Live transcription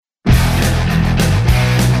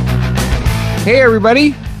Hey,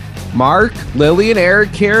 everybody. Mark, Lily, and Eric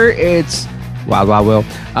here. It's Wild Wild Will.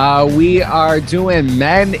 We are doing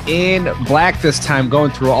Men in Black this time,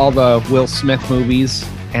 going through all the Will Smith movies.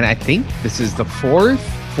 And I think this is the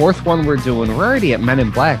fourth one we're doing. We're already at Men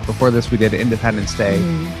in Black. Before this, we did Independence Day.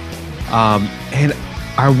 And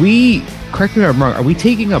are we, correct me if I'm wrong, are we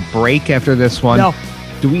taking a break after this one? No.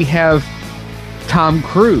 Do we have Tom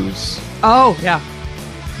Cruise? Oh, yeah.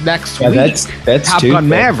 Next week. That's Top Gun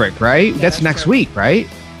Maverick, right? Yeah, that's next true. week, right?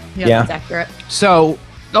 Yeah, that's accurate. So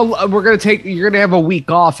you're gonna have a week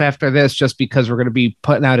off after this, just because we're gonna be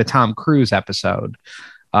putting out a Tom Cruise episode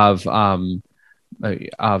of Top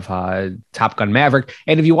Gun Maverick.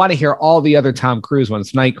 And if you want to hear all the other Tom Cruise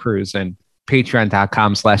ones, Night Cruise and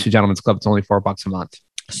patreon.com/The Gentleman's Club, it's only $4 a month.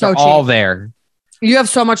 So They're cheap. all there. You have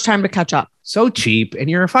so much time to catch up. So cheap, and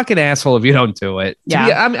you're a fucking asshole if you don't do it.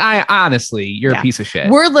 Yeah. I honestly, you're a piece of shit.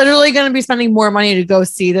 We're literally going to be spending more money to go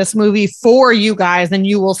see this movie for you guys than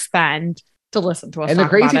you will spend to listen to us. And the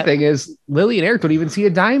talk crazy about it. thing is, Lily and Eric don't even see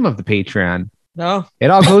a dime of the Patreon. No,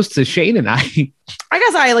 It all goes to Shane and I. I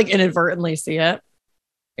guess I like inadvertently see it.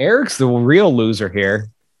 Eric's the real loser here.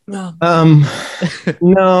 No.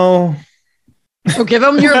 No. So give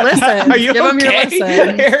them your listen. Are you Give them your okay?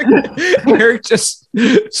 listen. Eric just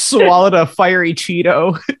swallowed a fiery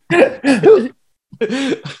Cheeto.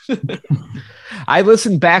 I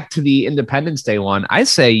listened back to the Independence Day one. I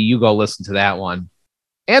say you go listen to that one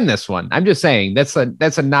and this one. I'm just saying that's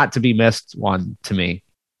a not to be missed one to me.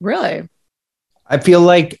 Really? I feel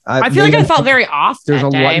like I felt very off. There's that a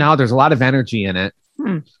day. lot now. There's a lot of energy in it.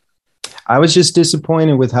 I was just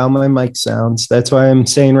disappointed with how my mic sounds. That's why I'm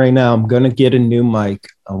saying right now, I'm going to get a new mic.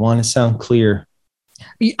 I want to sound clear.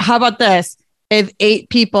 How about this? If 8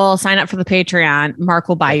 people sign up for the Patreon, Mark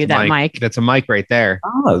will buy you that mic. That's a mic right there.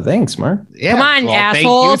 Oh, thanks, Mark. Yeah. Come on, Thank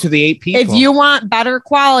assholes. you to the 8 people. If you want better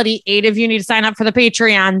quality, 8 of you need to sign up for the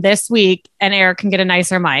Patreon this week, and Eric can get a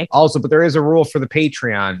nicer mic. Also, but there is a rule for the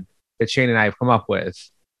Patreon that Shane and I have come up with,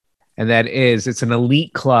 and that is it's an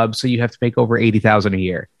elite club, so you have to make over $80,000 a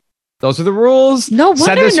year. Those are the rules. No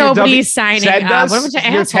wonder nobody's signing up. What a bunch of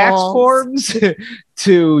your assholes. tax forms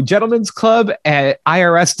to Gentlemen's Club at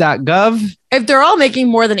irs.gov. If they're all making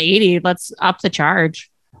more than 80, let's up the charge.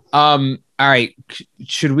 All right.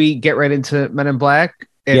 Should we get right into Men in Black?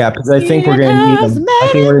 Yeah, because I think we're going to need them. I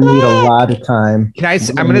think we're going to need a lot of time.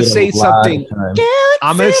 I'm going to say something.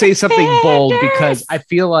 I'm going to say something bold because I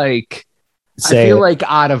feel like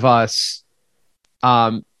out of us,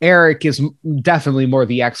 Eric is definitely more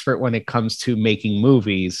the expert when it comes to making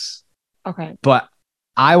movies. Okay. But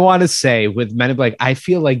I want to say with Men in Black, I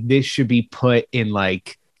feel like this should be put in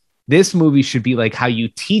like, this movie should be like how you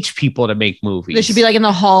teach people to make movies. This should be like in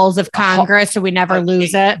the halls of Congress so we never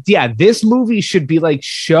lose it. Yeah, this movie should be like,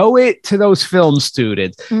 show it to those film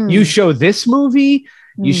students. You show this movie.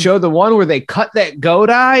 You show the one where they cut that goat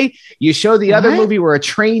eye. You show the other movie where a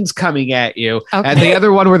train's coming at you. Okay. And the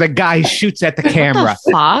other one where the guy shoots at the camera. What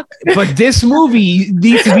the fuck? But this movie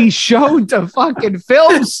needs to be shown to fucking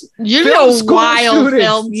films. You film know, school wild students.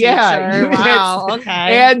 film teacher. Yeah. Wow. Okay.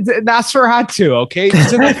 And Nosferatu, okay?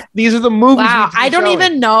 These are the movies. Wow. I don't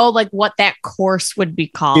even know like what that course would be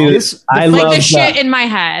called. Dude, I love the shit in my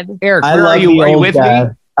head. Eric, where are you? Are you with me?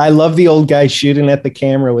 I love the old guy shooting at the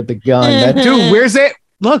camera with the gun. Dude, where's it?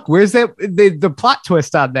 Look, where's that? The plot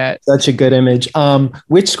twist on that? Such a good image.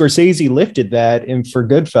 Which Scorsese lifted that, and for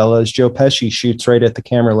Goodfellas, Joe Pesci shoots right at the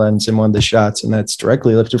camera lens in one of the shots, and that's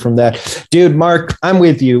directly lifted from that. Dude, Mark, I'm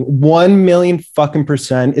with you. 1,000,000 fucking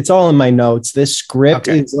 %. It's all in my notes. This script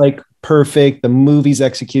is like perfect. The movie's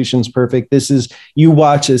execution's perfect. This is, you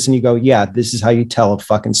watch this and you go, yeah, this is how you tell a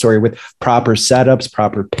fucking story with proper setups,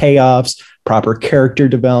 proper payoffs, proper character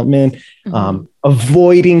development,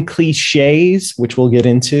 avoiding cliches, which we'll get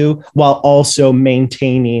into, while also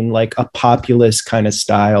maintaining like a populist kind of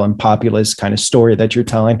style and populist kind of story that you're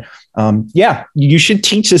telling. Yeah, you should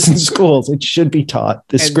teach this in schools. It should be taught.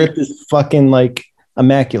 The script is fucking like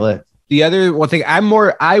immaculate. The other one thing,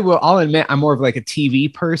 I'll admit I'm more of like a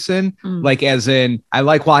TV person, like as in I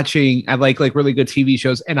like watching, I like really good TV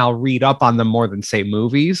shows and I'll read up on them more than say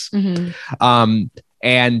movies.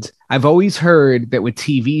 And I've always heard that with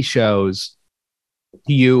TV shows,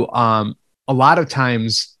 you, a lot of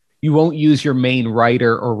times you won't use your main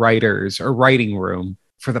writer or writers or writing room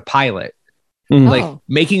for the pilot. Like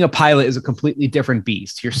making a pilot is a completely different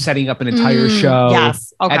beast. You're setting up an entire show.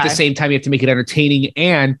 Yes. Okay. At the same time, you have to make it entertaining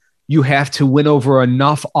and you have to win over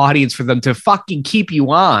enough audience for them to fucking keep you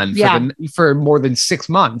on for more than 6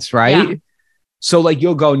 months. Right. Yeah. So like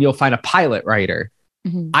you'll go and you'll find a pilot writer.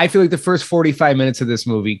 I feel like the first 45 minutes of this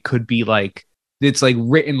movie could be like it's like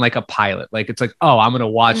written like a pilot. Like it's like, oh, I'm gonna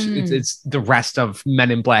watch. It's the rest of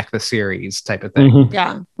Men in Black the series type of thing. Mhm.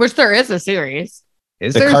 Yeah, which there is a series.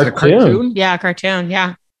 Is The there a cartoon? Yeah, cartoon.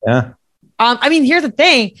 Yeah. Yeah. I mean, here's the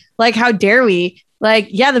thing. Like, how dare we? Like,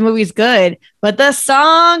 yeah, the movie's good, but the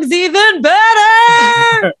song's even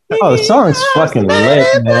better. Oh, the song's fucking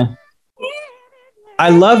lit, man. I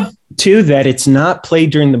love too that it's not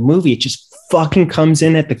played during the movie. It just fucking comes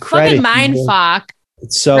in at the credits. Fucking mind fuck.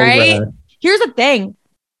 It's so right? rad. Here's the thing.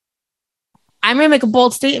 I'm gonna make a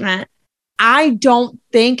bold statement. I don't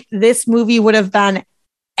think this movie would have been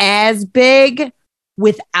as big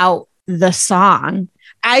without the song.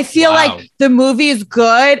 I feel like the movie is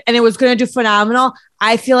good and it was going to do phenomenal.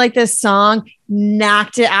 I feel like this song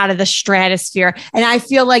knocked it out of the stratosphere. And I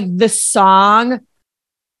feel like the song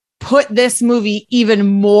put this movie even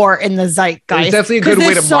more in the zeitgeist. It's definitely a good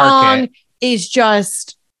way to market it. Is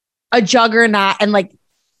just a juggernaut. And like,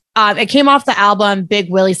 it came off the album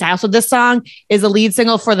Big Willie Style. So this song is the lead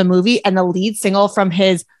single for the movie and the lead single from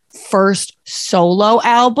his first solo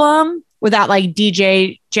album without like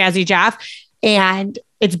DJ Jazzy Jeff. And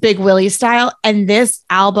it's Big Willie Style. And this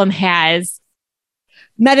album has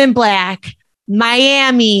Men in Black,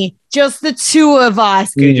 Miami, just the two of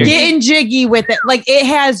us getting jiggy with it. Like it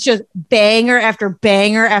has just banger after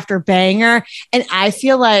banger after banger. And I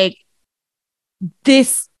feel like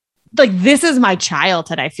this is my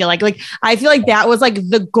childhood. I feel like that was like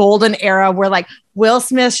the golden era where like Will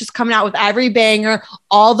Smith's just coming out with every banger,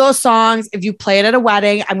 all those songs. If you play it at a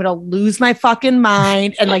wedding, I'm going to lose my fucking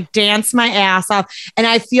mind and like dance my ass off. And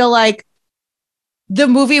I feel like the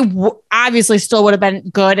movie obviously still would have been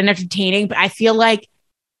good and entertaining, but I feel like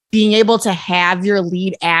being able to have your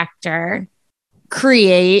lead actor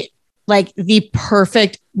create like the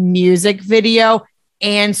perfect music video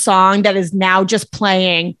and song that is now just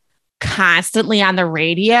playing constantly on the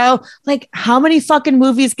radio. Like how many fucking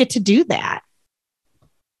movies get to do that?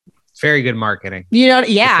 Very good marketing. You know,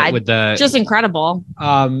 yeah. With the just incredible.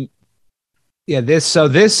 Yeah, this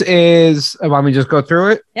is want me to just go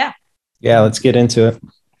through it? Yeah, let's get into it.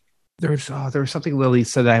 There was something Lily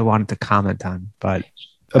said that I wanted to comment on, but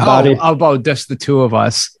about just the two of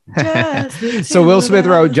us. So Will Smith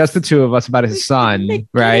wrote just the two of us about his son,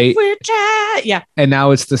 right? Yeah. And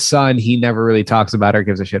now it's the son he never really talks about or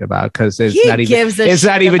gives a shit about because it's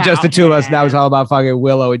not even just the two of us. Now it's all about fucking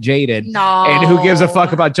Willow and Jaden. No. And who gives a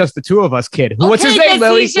fuck about just the two of us, kid? What's his name,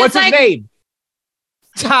 Lily? What's his name?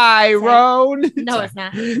 Tyrone. No, it's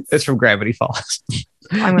not. It's from Gravity Falls.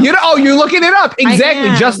 You're looking it up.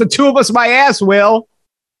 Exactly. Just the two of us, my ass, Will.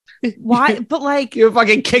 Why? But like, you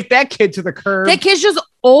fucking kick that kid to the curb. That kid's just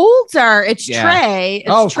older. It's Trey.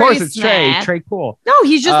 Of course it's Trey. Trey cool. No,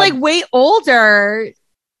 he's just like way older.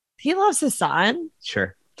 He loves his son.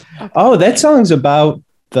 Sure. Okay. Oh, that song's about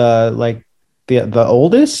the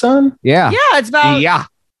oldest son? Yeah. Yeah, it's about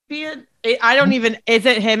being. I don't even. Is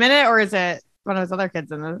it him in it or is it one of his other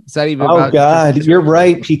kids in it? Is that even? Oh God, you're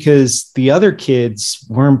right because the other kids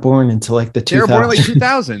weren't born until like the 2000s. They were born in like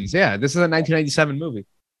 2000s. Yeah, this is a 1997 movie.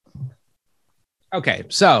 Okay,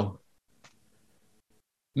 so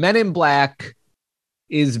Men in Black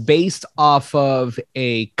is based off of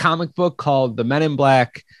a comic book called The Men in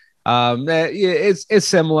Black. It's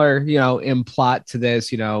similar, in plot to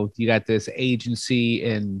this. You got this agency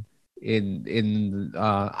in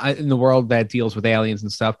the world that deals with aliens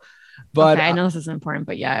and stuff. But okay, I know this is important,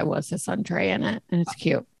 but yeah, it was his son Trey in it, and it's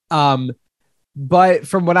cute. But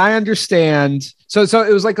from what I understand, so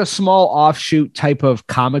it was like a small offshoot type of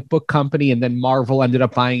comic book company, and then Marvel ended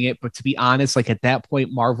up buying it. But to be honest, like at that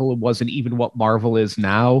point, Marvel wasn't even what Marvel is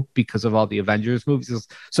now because of all the Avengers movies.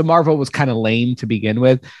 So Marvel was kind of lame to begin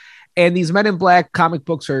with. And these Men in Black comic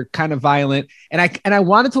books are kind of violent. And I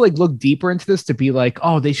wanted to like look deeper into this to be like,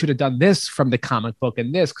 oh, they should have done this from the comic book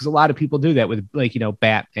and this, because a lot of people do that with like,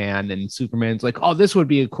 Batman and Superman's like, oh, this would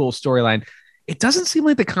be a cool storyline. It doesn't seem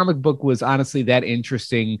like the comic book was honestly that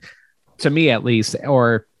interesting to me, at least,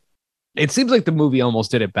 or it seems like the movie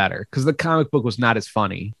almost did it better because the comic book was not as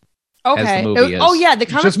funny as the movie is. Oh yeah, the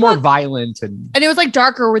comic just book, more violent and it was like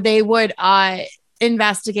darker, where they would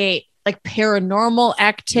investigate like paranormal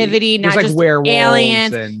activity, not like just werewolves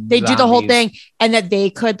aliens. And they do the whole zombies. thing, and that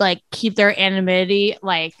they could like keep their anonymity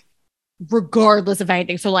like regardless of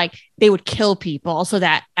anything. So like they would kill people so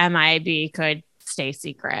that MIB could stay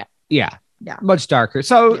secret. Yeah. Yeah. Much darker.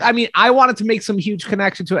 So, I mean, I wanted to make some huge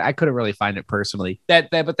connection to it. I couldn't really find it personally. But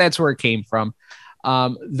that's where it came from.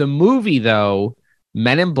 The movie, though,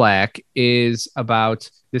 Men in Black, is about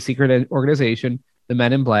the secret organization, the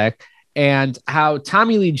Men in Black, and how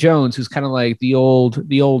Tommy Lee Jones, who's kind of like the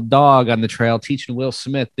old dog on the trail, teaching Will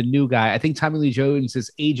Smith, the new guy. I think Tommy Lee Jones is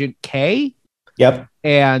Agent K. Yep.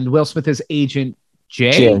 And Will Smith is Agent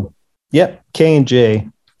J. J. Yep. K and J.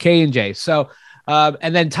 K and J. So,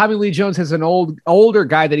 and then Tommy Lee Jones has an older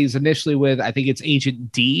guy that he's initially with. I think it's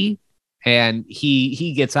Agent D, and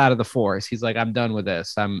he gets out of the force. He's like, I'm done with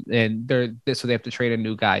this. So they have to trade a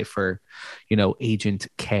new guy for, Agent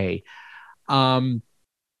K.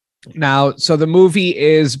 Now, so the movie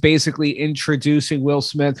is basically introducing Will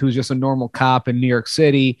Smith, who's just a normal cop in New York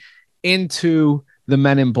City, into the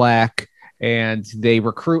Men in Black. And they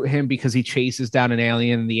recruit him because he chases down an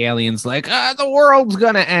alien. And the alien's like, the world's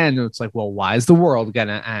going to end. And it's like, well, why is the world going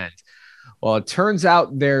to end? Well, it turns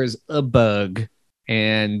out there's a bug.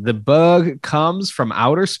 And the bug comes from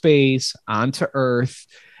outer space onto Earth.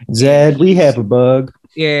 Zed, we have a bug.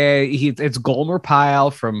 Yeah, it's Golmer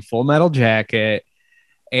Pyle from Full Metal Jacket.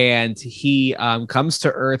 And he comes to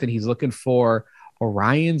Earth and he's looking for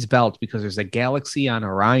Orion's belt because there's a galaxy on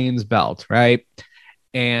Orion's belt, right?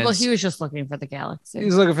 And he was just looking for the galaxy.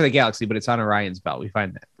 He's looking for the galaxy, but it's on Orion's belt. We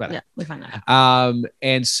find that. Yeah, we find that.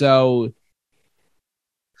 And so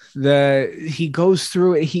he goes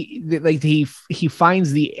through it. He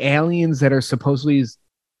finds the aliens that are supposedly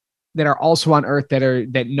that are also on Earth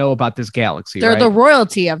that know about this galaxy. They're right? the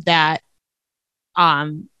royalty of that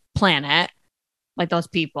planet. Like those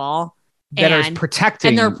people that are protecting,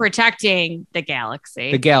 and they're protecting the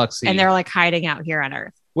galaxy, and they're like hiding out here on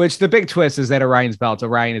Earth. Which the big twist is that Orion's belt.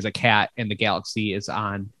 Orion is a cat, and the galaxy is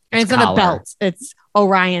on. And it's not a belt; it's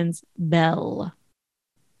Orion's bell.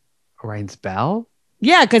 Orion's bell.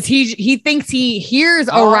 Yeah, because he thinks he hears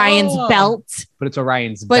Orion's belt, but it's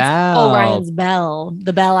Orion's bell. It's Orion's bell,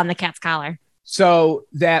 the bell on the cat's collar. So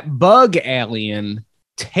that bug alien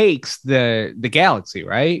takes the galaxy,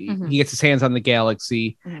 right? Mm-hmm. He gets his hands on the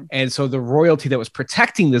galaxy. Mm-hmm. And so the royalty that was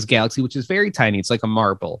protecting this galaxy, which is very tiny, it's like a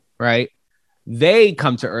marble, right? They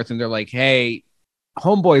come to Earth and they're like, hey,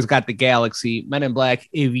 homeboy's got the galaxy. Men in Black,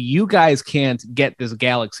 if you guys can't get this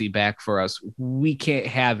galaxy back for us, we can't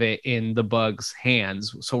have it in the bug's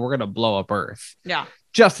hands. So we're going to blow up Earth. Yeah.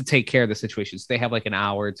 Just to take care of the situation. So they have like an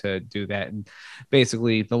hour to do that. And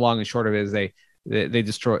basically the long and short of it is they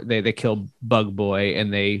kill Bug Boy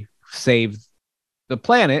and they save the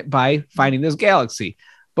planet by finding this galaxy.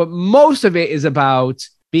 But most of it is about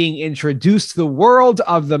being introduced to the world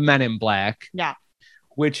of the Men in Black. Yeah.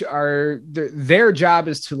 Which are their job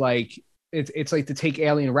is to like, it's like to take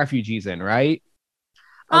alien refugees in, right?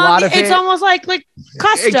 A lot of it's almost like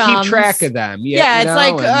customs. Keep track of them. Yeah,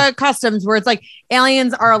 it's like customs where it's like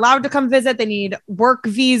aliens are allowed to come visit. They need work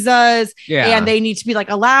visas and they need to be like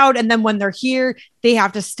allowed. And then when they're here, they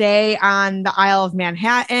have to stay on the Isle of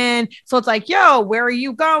Manhattan. So it's like, yo, where are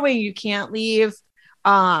you going? You can't leave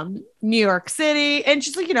New York City. And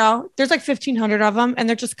just like, there's like 1,500 of them and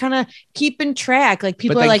they're just kind of keeping track. Like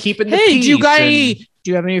people are like, hey, do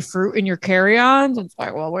you have any fruit in your carry-ons? It's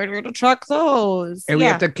like, well, where are we to truck those? And we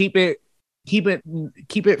have to keep it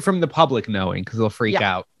from the public knowing because they'll freak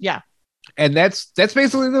out. Yeah. And that's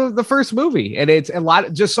basically the first movie. And it's a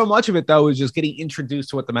lot, just so much of it though, is just getting introduced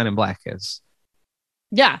to what the Men in Black is.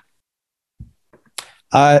 Yeah.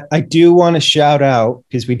 I do want to shout out,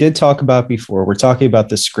 because we did talk about before, we're talking about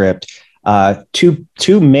the script.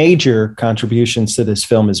 Two major contributions to this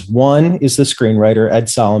film is one is the screenwriter, Ed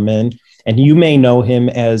Solomon. And you may know him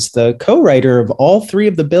as the co-writer of all three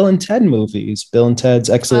of the Bill and Ted movies, Bill and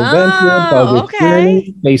Ted's Excellent Adventure,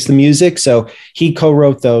 Journey, Face the Music. So he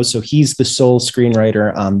co-wrote those. So he's the sole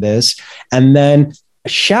screenwriter on this. And then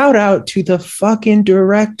shout out to the fucking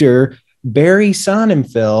director, Barry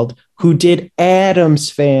Sonnenfeld, who did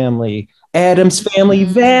Addams Family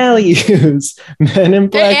Values, Men in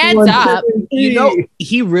Black. It adds up.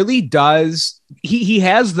 He really does. He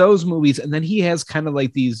has those movies. And then he has kind of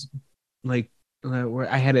like these, like where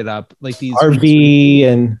I had it up, like these RV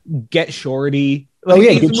and Get Shorty. Like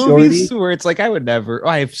these movies Shorty. Where it's like I would never.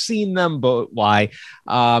 I've seen them, but why?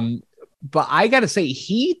 But I gotta say,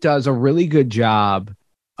 he does a really good job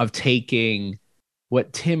of taking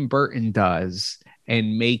what Tim Burton does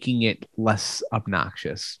and making it less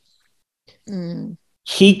obnoxious.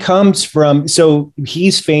 He comes from, so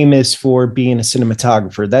he's famous for being a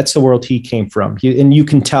cinematographer. That's the world he came from. And you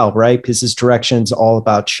can tell, right? Because his direction's all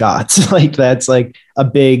about shots. Like that's like a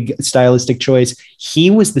big stylistic choice. He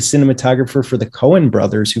was the cinematographer for the Coen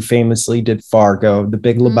brothers, who famously did Fargo, The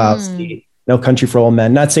Big Lebowski, No Country for Old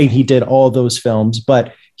Men. Not saying he did all those films,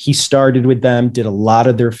 but he started with them, did a lot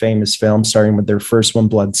of their famous films, starting with their first one,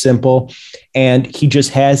 Blood Simple. And he just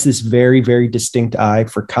has this very, very distinct eye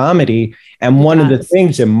for comedy. And one of the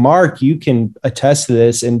things, and Mark, you can attest to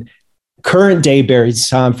this, and current day Barry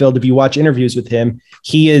Sonnenfeld, if you watch interviews with him,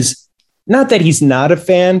 he is not that he's not a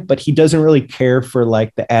fan, but he doesn't really care for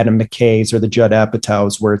like the Adam McKays or the Judd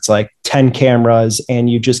Apatows where it's like 10 cameras and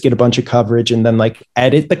you just get a bunch of coverage and then like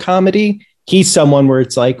edit the comedy. He's someone where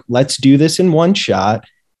it's like, let's do this in one shot.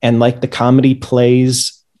 And like the comedy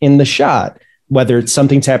plays in the shot, whether it's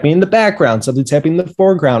something's happening in the background, something's happening in the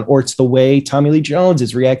foreground, or it's the way Tommy Lee Jones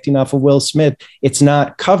is reacting off of Will Smith. It's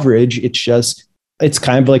not coverage. It's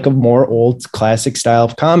kind of like a more old classic style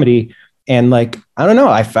of comedy. And like, I don't know,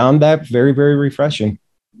 I found that very, very refreshing.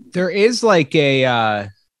 There is like I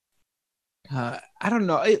don't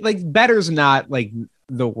know, like better's not like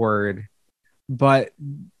the word, but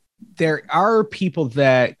there are people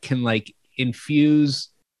that can like infuse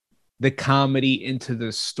the comedy into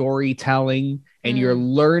the storytelling and you're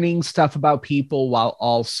learning stuff about people while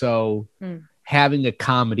also having a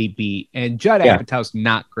comedy beat. And Judd Apatow's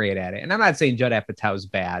not great at it. And I'm not saying Judd Apatow's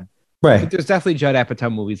bad. Right. But there's definitely Judd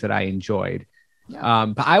Apatow movies that I enjoyed. Yeah.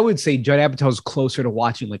 But I would say Judd Apatow's closer to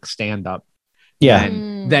watching like stand-up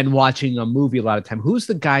than watching a movie a lot of time. Who's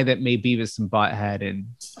the guy that made Beavis and Butthead?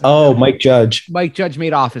 And Mike Judge. Mike Judge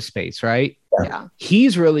made Office Space, right? Yeah.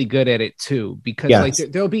 He's really good at it too, because like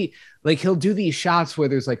there'll be like he'll do these shots where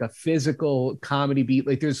there's like a physical comedy beat.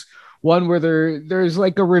 Like there's one where there's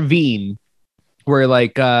like a ravine where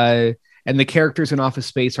like and the characters in Office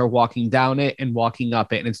Space are walking down it and walking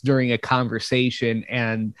up it, and it's during a conversation,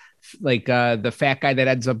 and like the fat guy that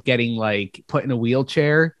ends up getting like put in a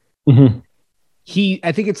wheelchair. Mm-hmm.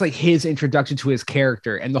 I think it's like his introduction to his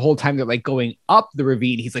character, and the whole time they're like going up the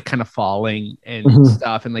ravine, he's like kind of falling and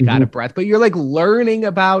stuff and like out of breath, but you're like learning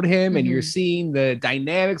about him and you're seeing the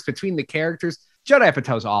dynamics between the characters. Judd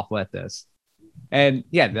Apatow's awful at this. And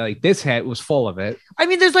yeah, like this hat was full of it. I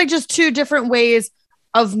mean, there's like just two different ways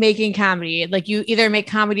of making comedy. Like you either make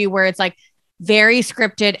comedy where it's like very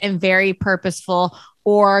scripted and very purposeful,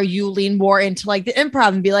 or you lean more into like the improv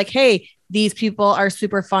and be like, hey, these people are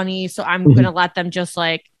super funny, so I'm going to let them just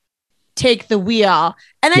like take the wheel.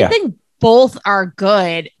 And I think both are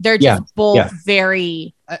good. They're just both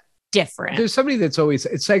very different. There's somebody that's always,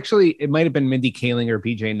 it might've been Mindy Kaling or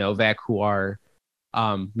BJ Novak who are,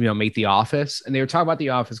 make The Office. And they were talking about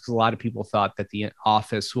The Office because a lot of people thought that The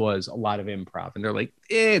Office was a lot of improv. And they're like,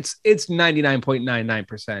 it's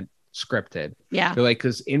 99.99% scripted. Yeah. They're like,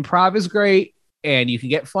 because improv is great. And you can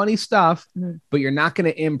get funny stuff, but you're not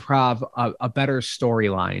going to improv a better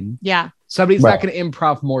storyline. Yeah. Somebody's not going to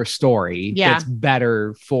improv more story. Yeah. That's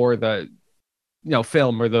better for the,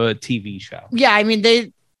 film or the TV show. Yeah. I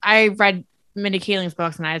mean, I read Mindy Kaling's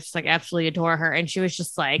books and I just like absolutely adore her. And she was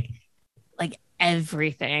just like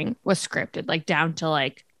everything was scripted, like down to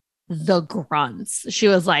like the grunts. She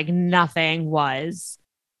was like, nothing was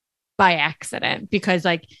by accident, because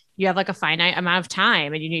like you have like a finite amount of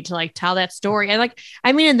time and you need to like tell that story. And like,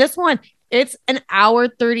 I mean, in this one, it's an hour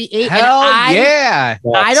 38. Hell yeah.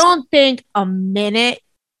 I don't think a minute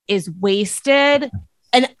is wasted.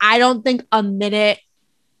 And I don't think a minute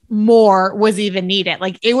more was even needed.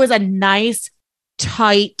 Like it was a nice,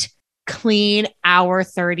 tight, clean hour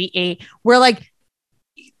 38 where like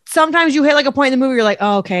sometimes you hit like a point in the movie, you're like,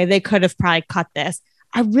 oh, okay, they could have probably cut this.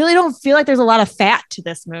 I really don't feel like there's a lot of fat to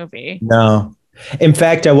this movie. No. In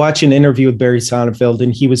fact, I watched an interview with Barry Sonnenfeld,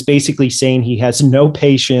 and he was basically saying he has no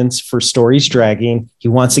patience for stories dragging. He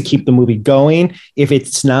wants to keep the movie going. If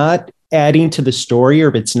it's not adding to the story or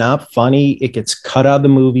if it's not funny, it gets cut out of the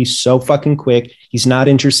movie so fucking quick. He's not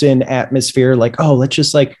interested in atmosphere. Like, oh, let's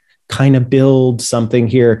just like kind of build something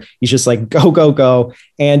here. He's just like, go, go, go.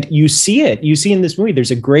 And you see it. You see in this movie,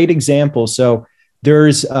 there's a great example. So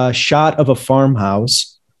there's a shot of a farmhouse.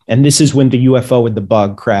 And this is when the UFO with the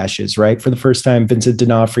bug crashes, right? For the first time, Vincent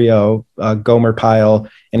D'Onofrio, Gomer Pyle,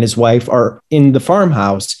 and his wife are in the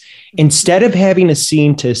farmhouse. Instead of having a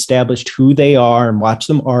scene to establish who they are and watch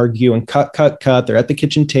them argue and cut, they're at the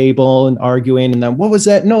kitchen table and arguing. And then, what was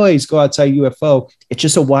that noise? Go outside UFO. It's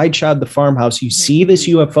just a wide shot of the farmhouse. You see this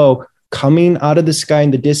UFO coming out of the sky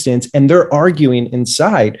in the distance, and they're arguing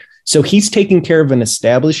inside. So he's taking care of an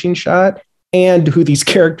establishing shot and who these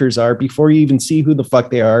characters are before you even see who the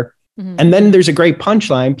fuck they are. Mm-hmm. And then there's a great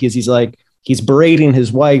punchline because he's berating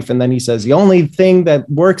his wife. And then he says, the only thing that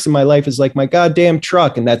works in my life is like my goddamn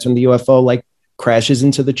truck. And that's when the UFO like crashes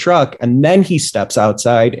into the truck. And then he steps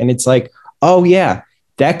outside and it's like, oh yeah,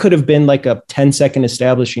 that could have been like a 10-second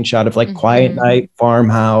establishing shot of like quiet night,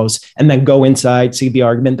 farmhouse, and then go inside, see the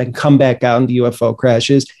argument, then come back out and the UFO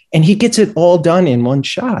crashes. And he gets it all done in one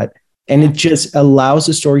shot. And it just allows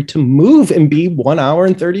the story to move and be 1 hour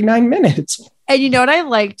and 39 minutes. And you know what I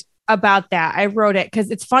liked about that? I wrote it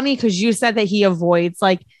because it's funny because you said that he avoids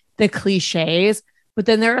like the cliches, but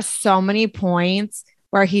then there are so many points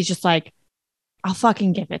where he's just like, I'll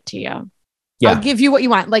fucking give it to you. Yeah. I'll give you what you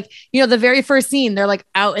want. Like, you know, the very first scene, they're like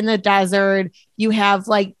out in the desert. You have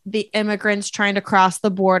like the immigrants trying to cross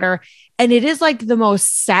the border. And it is like the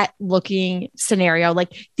most set looking scenario.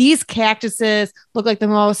 Like these cactuses look like the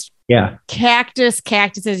most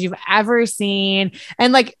cactuses you've ever seen.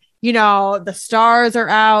 And like, you know, the stars are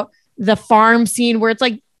out. The farm scene where it's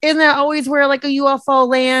like, isn't that always where like a UFO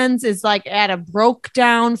lands, is like at a broke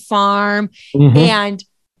down farm. And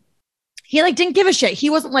he like didn't give a shit. He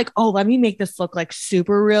wasn't like, oh, let me make this look like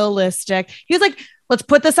super realistic. He was like, let's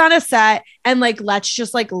put this on a set and like, let's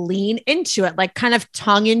just like lean into it, like kind of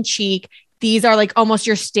tongue in cheek. These are like almost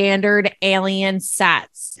your standard alien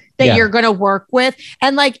sets that you're going to work with.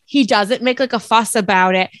 And like, he doesn't make like a fuss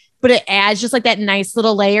about it, but it adds just like that nice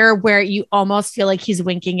little layer where you almost feel like he's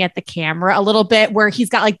winking at the camera a little bit, where he's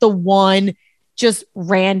got like the one just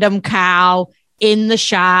random cow in the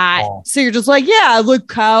shot. So you're just like, yeah, look,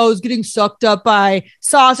 cows getting sucked up by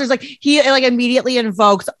saucers. Like he like immediately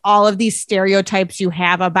invokes all of these stereotypes you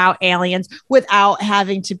have about aliens without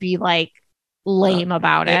having to be like lame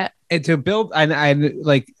about it. And to build, and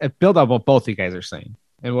like build up what both you guys are saying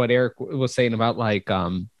and what Eric was saying about like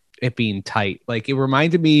it being tight. Like it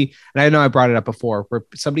reminded me, and I know I brought it up before, where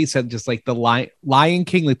somebody said just like the Lion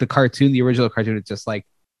King, like the cartoon, the original cartoon, it's just like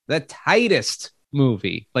the tightest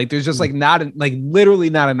movie. Like there's just like literally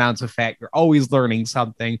not an ounce of fat. You're always learning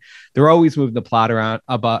something. They're always moving the plot around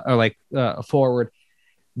forward.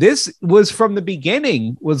 This was from the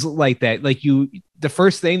beginning was like that. Like the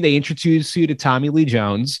first thing they introduce you to Tommy Lee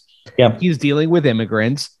Jones. Yeah, he's dealing with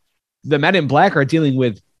immigrants. The Men in Black are dealing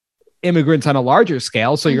with immigrants on a larger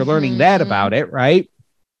scale. So you're learning that about it, right?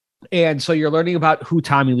 And so you're learning about who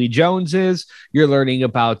Tommy Lee Jones is. You're learning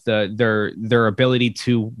about their ability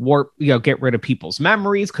to get rid of people's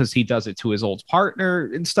memories because he does it to his old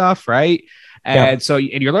partner and stuff, right? And so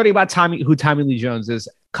you're learning about who Tommy Lee Jones is.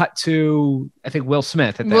 Cut to, I think, Will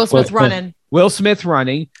Smith. Will Smith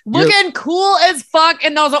running. Looking cool as fuck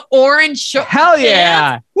in those orange shorts. Hell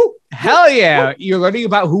yeah. Hell yeah. You're learning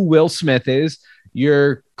about who Will Smith is.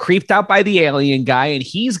 You're creeped out by the alien guy, and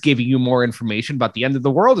he's giving you more information about the end of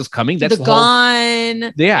the world is coming. That's the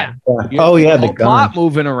gun. The plot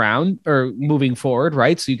moving around or moving forward,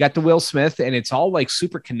 right? So you got the Will Smith, and it's all like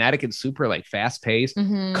super kinetic and super like fast paced.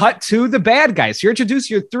 Cut to the bad guys. You're introduced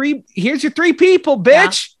here's your three people,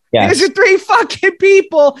 bitch. Yeah. Here's your three fucking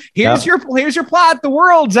people. Here's your plot. The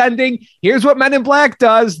world's ending. Here's what Men in Black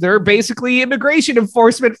does. They're basically immigration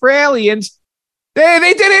enforcement for aliens. They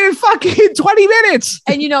did it in fucking 20 minutes.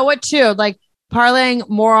 And you know what, too? Like, parlaying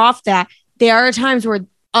more off that, there are times where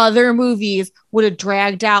other movies would have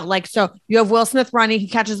dragged out. Like, so you have Will Smith running. He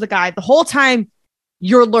catches the guy. The whole time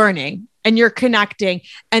you're learning and you're connecting.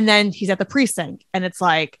 And then he's at the precinct. And it's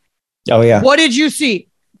like, oh, yeah. What did you see?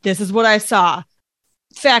 This is what I saw.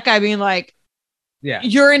 Fat guy being like, yeah,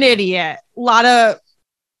 you're an idiot. A lot of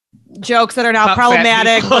jokes that are now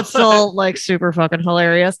problematic, but still like super fucking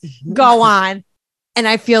hilarious. Go on. And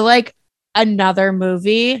I feel like another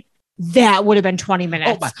movie that would have been 20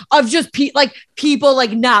 minutes of just people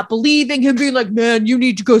like not believing him, being like, man, you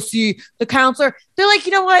need to go see the counselor. They're like,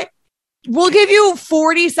 you know what? We'll give you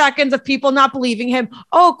 40 seconds of people not believing him.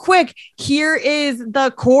 Oh, quick. Here is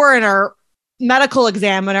the coroner, medical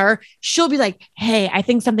examiner. She'll be like, hey, I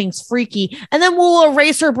think something's freaky. And then we'll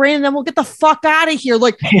erase her brain and then we'll get the fuck out of here.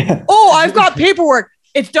 Like, oh, I've got paperwork.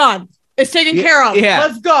 It's done. It's taken care of. Yeah.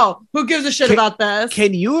 Let's go. Who gives a shit about this?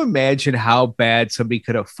 Can you imagine how bad somebody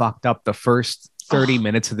could have fucked up the first 30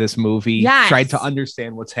 minutes of this movie? Tried to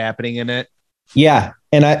understand what's happening in it. Yeah.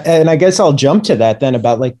 And I guess I'll jump to that then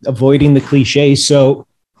about like avoiding the cliches. So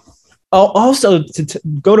also to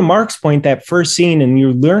go to Mark's point, that first scene and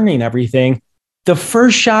you're learning everything. The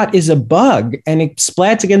first shot is a bug and it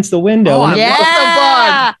splats against the window. Oh,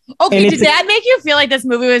 yeah. Okay, did that make you feel like this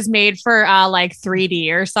movie was made for like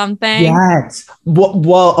 3D or something? Yes.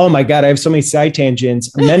 Well, oh my God, I have so many side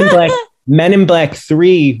tangents. Men in Black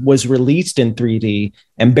 3 was released in 3D,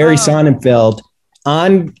 and Barry Sonnenfeld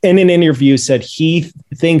in an interview said he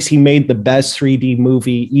thinks he made the best 3D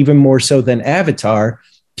movie, even more so than Avatar,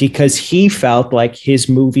 because he felt like his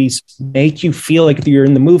movies make you feel like you're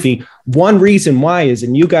in the movie. One reason why is,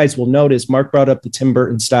 and you guys will notice, Mark brought up the Tim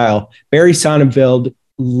Burton style. Barry Sonnenfeld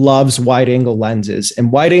loves wide angle lenses,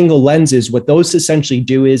 and wide angle lenses, what those essentially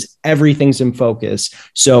do is everything's in focus.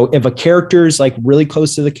 So if a character is like really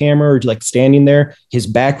close to the camera or like standing there, his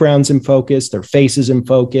background's in focus, their face is in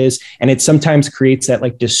focus. And it sometimes creates that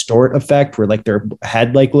like distort effect where like their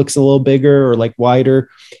head like looks a little bigger or like wider.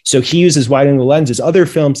 So he uses wide angle lenses. Other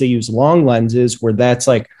films, they use long lenses where that's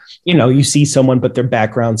like, you know, you see someone, but their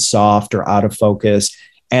background's soft or out of focus.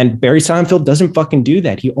 And Barry Sonnenfeld doesn't fucking do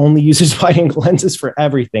that. He only uses wide angle lenses for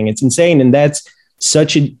everything. It's insane. And that's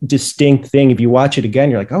such a distinct thing. If you watch it again,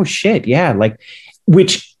 you're like, oh shit. Yeah. Like,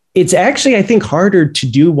 which it's actually, I think, harder to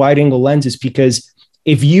do wide angle lenses because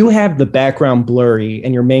if you have the background blurry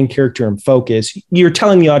and your main character in focus, you're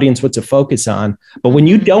telling the audience what to focus on. But when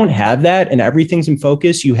you don't have that and everything's in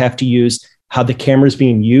focus, you have to use how the camera's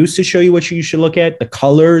being used to show you what you should look at, the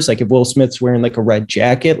colors. Like if Will Smith's wearing like a red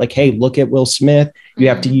jacket, like, hey, look at Will Smith. You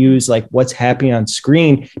have to use like what's happening on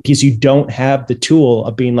screen because you don't have the tool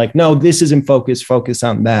of being like, no, this is in focus, focus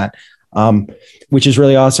on that, which is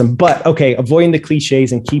really awesome. But okay, avoiding the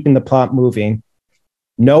cliches and keeping the plot moving.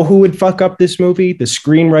 Know who would fuck up this movie? The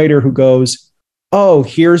screenwriter who goes, oh,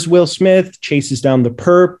 here's Will Smith, chases down the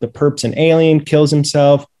perp's an alien, kills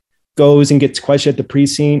himself, goes and gets questioned at the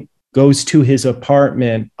precinct, goes to his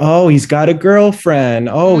apartment. Oh, he's got a girlfriend.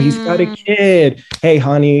 Oh, he's got a kid. Hey,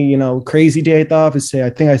 honey, you know, crazy day at the office today.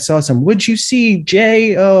 I think I saw some. What'd you see,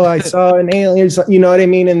 Jay? Oh, I saw an alien. You know what I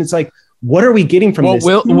mean? And it's like, what are we getting from this?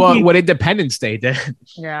 What Independence Day did.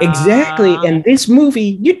 Yeah. Exactly. And this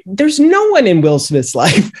movie, there's no one in Will Smith's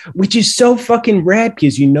life, which is so fucking rad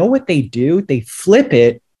because you know what they do? They flip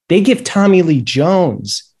it. They give Tommy Lee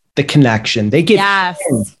Jones the connection. They give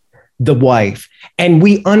him the wife. And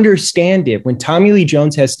we understand it. When Tommy Lee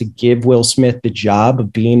Jones has to give Will Smith the job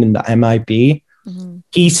of being in the MIB,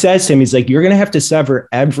 he says to him, he's like, you're going to have to sever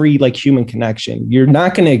every like human connection. You're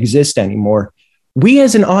not going to exist anymore. We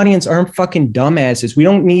as an audience aren't fucking dumbasses. We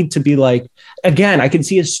don't need to be like, again, I can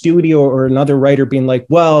see a studio or another writer being like,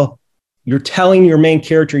 well, you're telling your main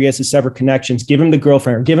character he has to sever connections. Give him the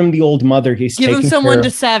girlfriend, or give him the old mother. Give him someone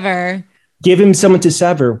to sever. Give him someone to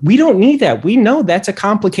sever. We don't need that. We know that's a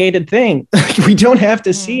complicated thing. We don't have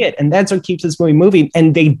to see it. And that's what keeps this movie moving.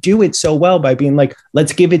 And they do it so well by being like,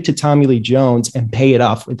 let's give it to Tommy Lee Jones and pay it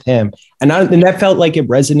off with him. And that felt like it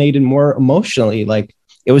resonated more emotionally. Like,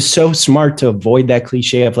 it was so smart to avoid that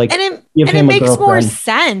cliche of like, and it makes more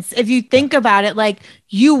sense if you think about it. Like,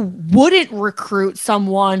 you wouldn't recruit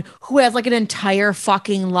someone who has like an entire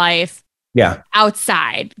fucking life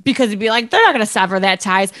outside because it'd be like, they're not going to sever that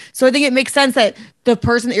ties. So I think it makes sense that the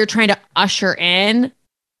person that you're trying to usher in,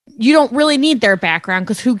 you don't really need their background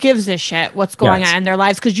because who gives a shit what's going on in their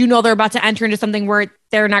lives? Because you know they're about to enter into something where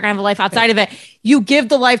they're not going to have a life outside of it. You give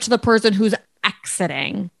the life to the person who's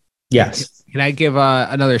exiting. Yes. Can I give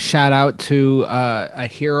another shout out to a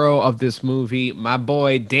hero of this movie, my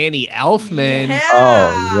boy Danny Elfman? Yeah.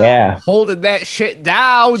 Oh yeah, holding that shit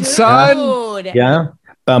down, son. Yeah.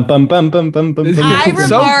 Bum, bum, bum, bum, bum, bum, bum. I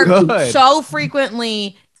remark so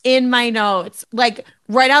frequently in my notes, like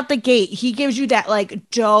right out the gate, he gives you that like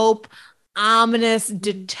dope, ominous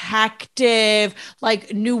detective,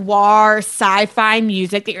 like noir sci-fi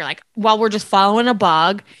music that you're like, well, we're just following a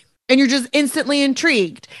bug, and you're just instantly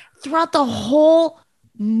intrigued. Throughout the whole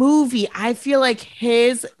movie, I feel like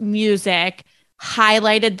his music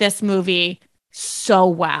highlighted this movie so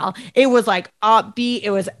well. It was like upbeat.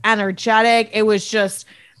 It was energetic. It was just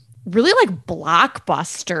really like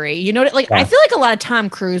blockbustery. You know, like I feel like a lot of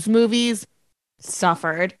Tom Cruise movies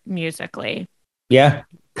suffered musically. Yeah.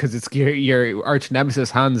 Because it's your arch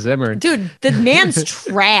nemesis, Hans Zimmer. Dude, the man's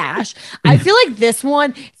trash. I feel like this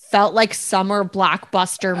one felt like summer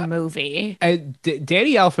blockbuster movie.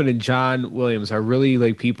 Danny Elfman and John Williams are really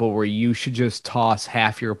like people where you should just toss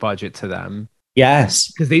half your budget to them.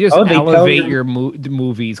 Yes. Because they just elevate your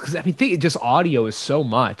movies. Because I mean, just audio is so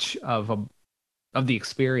much of the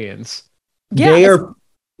experience. Yeah.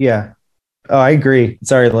 Yeah. Oh, I agree.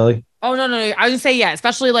 Sorry, Lily. Oh, no. I was going to say, yeah,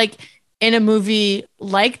 especially like in a movie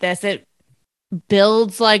like this, it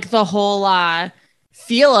builds like the whole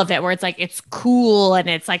feel of it where it's like it's cool and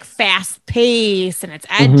it's like fast paced and it's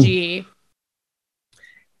edgy.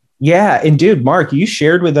 Yeah. And dude, Mark, you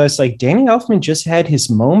shared with us like Danny Elfman just had his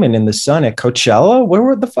moment in the sun at Coachella.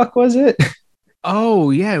 Where the fuck was it? Oh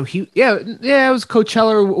yeah, it was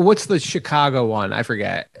Coachella. What's the Chicago one? I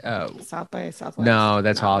forget. South by Southwest. No,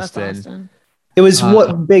 that's Austin. It was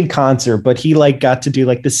what big concert, but he like got to do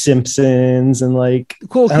like The Simpsons and like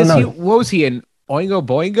cool. Because what was he in? Oingo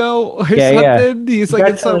Boingo or something? Yeah. He's like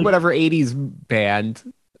in some whatever 80s band.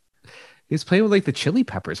 He was playing with like the Chili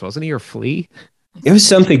Peppers, wasn't he? Or Flea? It was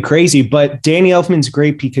something crazy, but Danny Elfman's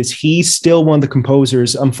great because he's still one of the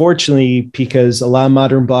composers. Unfortunately, because a lot of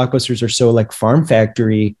modern blockbusters are so like Farm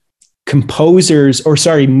Factory,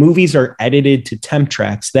 movies are edited to temp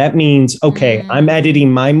tracks. That means, okay, I'm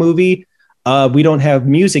editing my movie. We don't have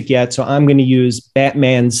music yet, so I'm going to use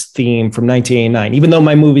Batman's theme from 1989. Even though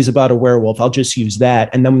my movie's about a werewolf, I'll just use that.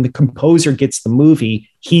 And then when the composer gets the movie,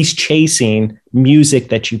 he's chasing music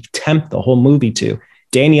that you've temped the whole movie to.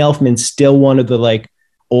 Danny Elfman's still one of the like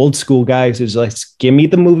old school guys who's like, give me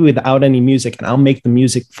the movie without any music and I'll make the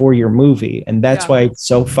music for your movie. And that's why it's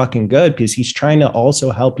so fucking good, because he's trying to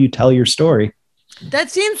also help you tell your story. That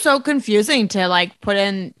seems so confusing to like put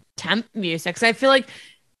in temp music. So I feel like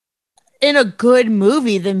in a good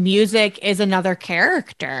movie, the music is another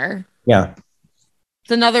character. Yeah.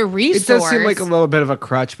 It's another resource. It does seem like a little bit of a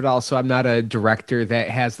crutch, but also I'm not a director that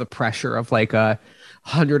has the pressure of like a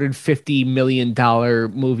 $150 million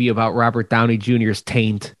movie about Robert Downey Jr.'s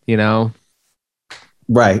taint, you know?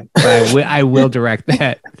 Right. I will direct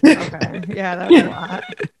that. Okay. Yeah, that's a lot.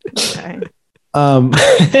 Okay.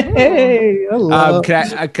 Hey, hello.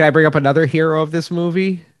 Can I bring up another hero of this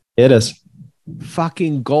movie? It is.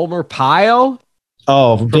 Fucking Gomer Pyle.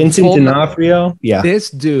 Oh, Vincent D'Onofrio. Yeah. This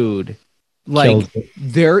dude, like,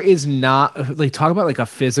 there is not, like, talk about like a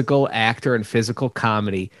physical actor and physical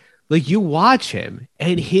comedy. Like, you watch him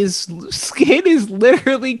and his skin is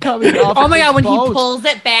literally coming off. Oh my God, when bones. he pulls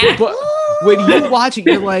it back. But when you watch it,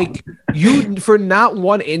 you're like, for not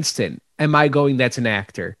one instant am I going, that's an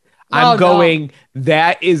actor. I'm going,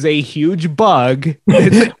 that is a huge bug.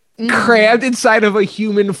 It's crammed inside of a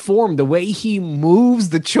human form. The way he moves,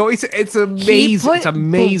 the choice, it's amazing. It's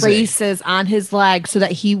amazing. Braces on his legs so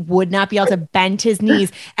that he would not be able to bend his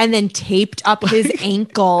knees, and then taped up his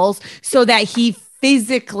ankles so that he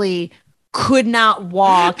physically could not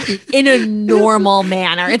walk in a normal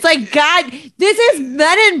manner. It's like, God, this is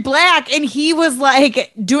Men in Black, and he was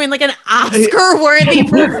like doing like an Oscar-worthy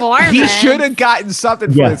performance. He should have gotten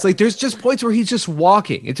something for this. Like, there's just points where he's just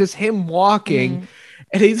walking. It's just him walking,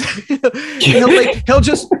 and it'll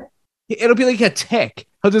be like a tick.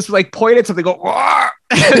 He'll just like point at something, go,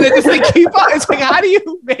 and then just like keep on. It's like, how do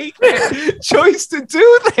you make that choice to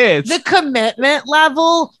do this? The commitment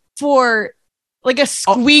level for like a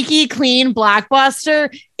squeaky clean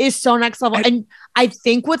blockbuster is so next level. And I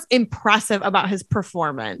think what's impressive about his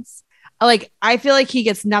performance, like, I feel like he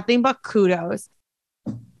gets nothing but kudos.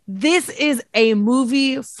 This is a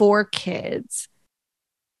movie for kids.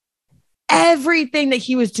 Everything that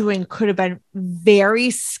he was doing could have been very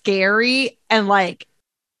scary and like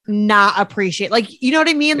not appreciate. Like, you know what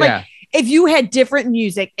I mean? Like, if you had different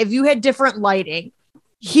music, if you had different lighting,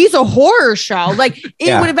 he's a horror show. Like,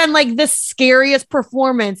 it would have been like the scariest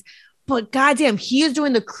performance, but goddamn, he is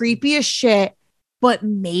doing the creepiest shit, but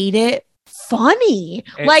made it funny.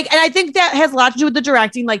 And I think that has a lot to do with the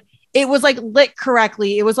directing. Like, it was like lit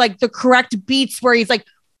correctly. It was like the correct beats where he's like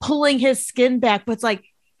pulling his skin back, but it's like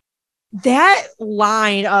that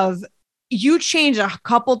line of, you change a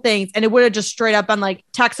couple things and it would have just straight up been like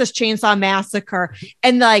Texas Chainsaw Massacre.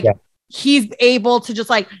 And like, he's able to just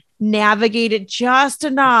like navigate it just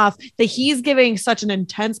enough that he's giving such an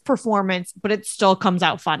intense performance, but it still comes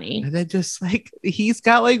out funny. And then just like, he's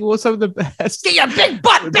got like some of the best. Get your big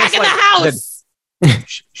butt back in the house.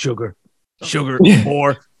 Sugar,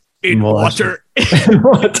 or in water.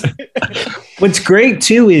 What's great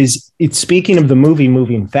too is, it's speaking of the movie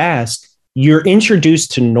moving fast, you're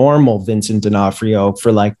introduced to normal Vincent D'Onofrio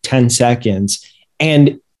for like 10 seconds.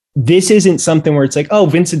 And this isn't something where it's like, oh,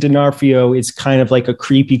 Vincent D'Onofrio is kind of like a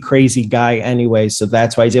creepy, crazy guy anyway, so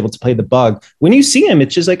that's why he's able to play the bug. When you see him,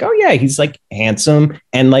 it's just like, oh yeah, he's like handsome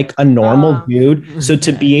and like a normal dude. So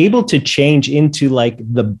to be able to change into like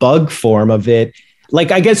the bug form of it, like,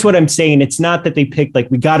 I guess what I'm saying, it's not that they picked like,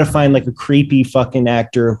 we got to find like a creepy fucking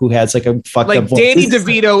actor who has like a fucked up voice. Danny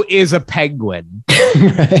DeVito is a penguin.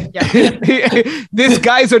 This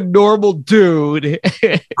guy's a normal dude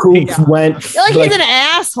who went like, he's an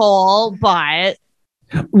asshole, but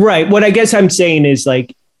right. What I guess I'm saying is,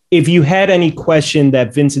 like, if you had any question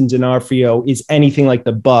that Vincent D'Onofrio is anything like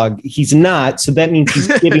the bug, he's not. So that means he's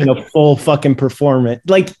giving a full fucking performance.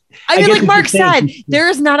 Like, I mean, like Mark said, there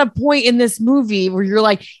is not a point in this movie where you're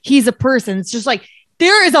like, he's a person. It's just like,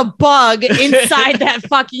 there is a bug inside that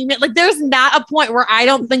fucking, like, there's not a point where I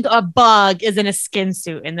don't think a bug is in a skin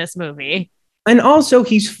suit in this movie. And also,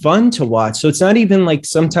 he's fun to watch. So it's not even like,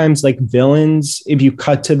 sometimes like villains, if you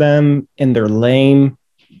cut to them and they're lame,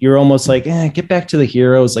 you're almost like, get back to the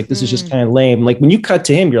heroes. Like, this is just kind of lame. Like, when you cut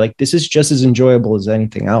to him, you're like, this is just as enjoyable as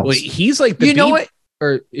anything else. Well, he's like the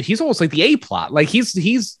or he's almost like the A plot. Like, he's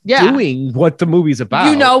doing what the movie's about.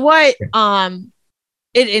 You know what?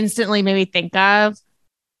 It instantly made me think of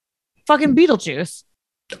fucking Beetlejuice.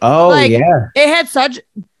 Oh, like, yeah. It had such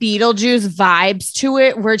Beetlejuice vibes to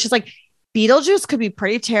it, where it's just like, Beetlejuice could be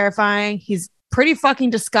pretty terrifying. He's pretty fucking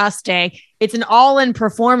disgusting. It's an all-in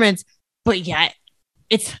performance, but yet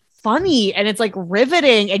it's funny and it's like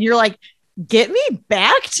riveting. And you're like, get me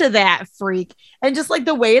back to that freak. And just like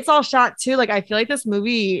the way it's all shot too. Like, I feel like this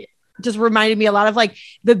movie just reminded me a lot of like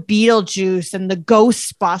the Beetlejuice and the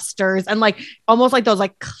Ghostbusters and like almost like those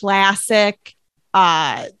like classic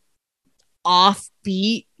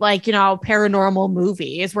offbeat, like, you know, paranormal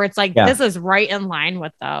movies where it's like, this is right in line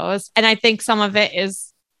with those. And I think some of it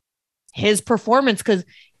is his performance, because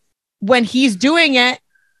when he's doing it,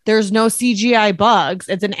 there's no CGI bugs.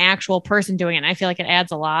 It's an actual person doing it. And I feel like it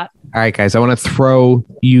adds a lot. All right, guys, I want to throw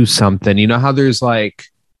you something. You know how there's like,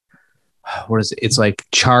 what is it? It's like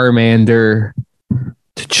Charmander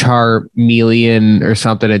to Charmeleon or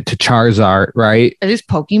something to Charizard, right? Are these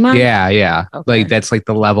Pokemon? Yeah. Okay. Like that's like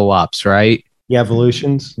the level ups, right? The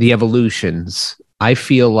evolutions. I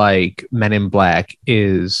feel like Men in Black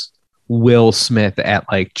is Will Smith at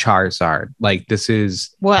like Charizard. Like this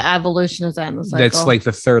is what evolution is that in the cycle? That's like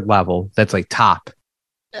the third level. That's like top.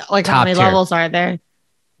 Like top how many tier. Levels are there?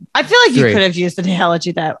 I feel like you could have used an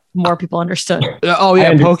analogy that more people understood. Oh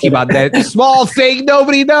yeah, Pokemon. That small thing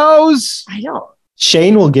nobody knows. I don't.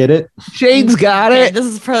 Shane will get it. Shane's got it. This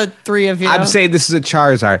is for the three of you. I'm saying this is a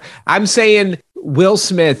Charizard. I'm saying Will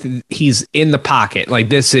Smith, he's in the pocket. Like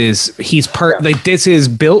this is this is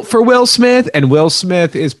built for Will Smith, and Will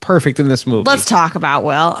Smith is perfect in this movie. Let's talk about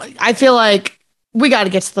Will. I feel like we got to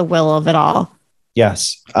get to the Will of it all.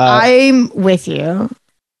 Yes. I'm with you.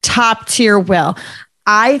 Top tier Will.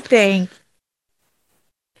 I feel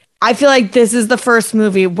like this is the first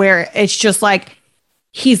movie where it's just like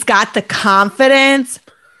he's got the confidence,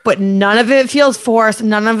 but none of it feels forced.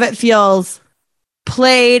 None of it feels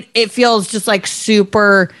played. It feels just like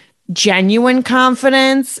super genuine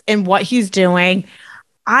confidence in what he's doing.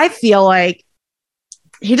 I feel like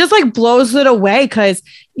he just like blows it away because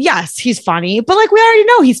yes, he's funny, but like we already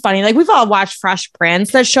know he's funny. Like we've all watched Fresh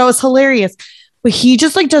Prince. That show is hilarious. But he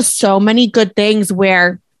just like does so many good things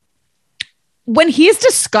where when he's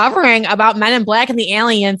discovering about Men in Black and the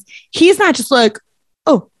aliens, he's not just like,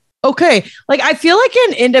 oh, okay. Like I feel like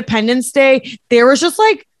in Independence Day, there was just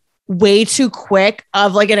like way too quick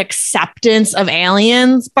of like an acceptance of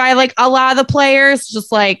aliens by like a lot of the players.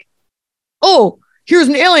 Just like, oh, here's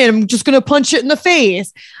an alien. I'm just going to punch it in the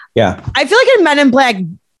face. Yeah. I feel like in Men in Black,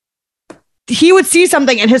 he would see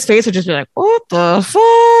something and his face would just be like, what the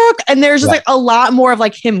fuck? And there's just like a lot more of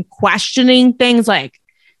like him questioning things like,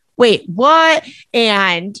 wait, what?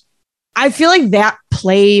 And I feel like that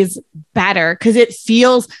plays better because it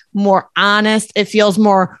feels more honest. It feels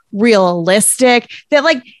more realistic that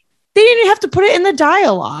like they didn't have to put it in the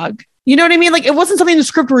dialogue. You know what I mean? Like it wasn't something in the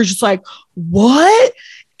script where it's just like, what?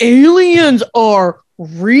 Aliens are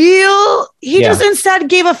real. He just instead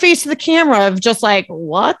gave a face to the camera of just like,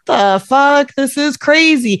 what the fuck? This is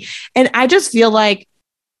crazy. And I just feel like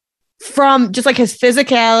from just like his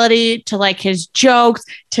physicality to like his jokes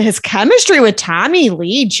to his chemistry with Tommy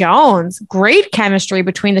Lee Jones, great chemistry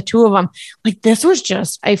between the two of them. Like this was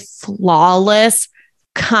just a flawless,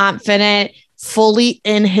 confident, fully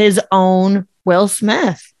in his own Will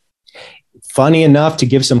Smith. Funny enough, to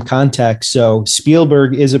give some context, so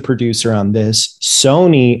Spielberg is a producer on this.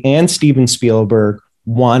 Sony and Steven Spielberg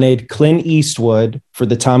wanted Clint Eastwood for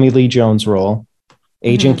the Tommy Lee Jones role,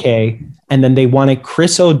 Agent K, and then they wanted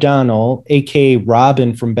Chris O'Donnell, aka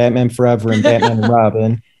Robin from Batman Forever and Batman and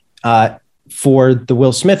Robin, for the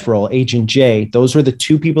Will Smith role, Agent J. Those were the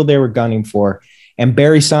two people they were gunning for. And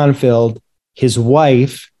Barry Sonnenfeld, his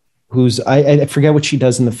wife, who's I forget what she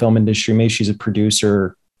does in the film industry. Maybe she's a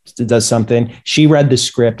producer, does something. She read the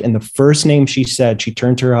script, and the first name she said, she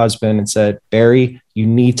turned to her husband and said, Barry, you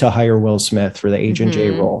need to hire Will Smith for the Agent J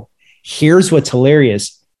role. Here's what's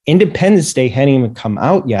hilarious. Independence Day hadn't even come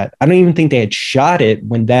out yet. I don't even think they had shot it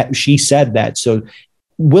when she said that. So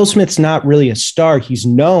Will Smith's not really a star. He's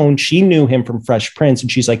known. She knew him from Fresh Prince,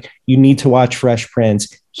 and she's like, you need to watch Fresh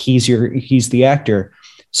Prince. He's the actor.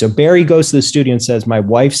 So Barry goes to the studio and says, my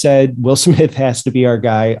wife said Will Smith has to be our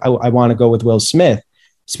guy. I want to go with Will Smith.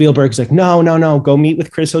 Spielberg's like, no, go meet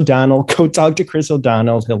with Chris O'Donnell. Go talk to Chris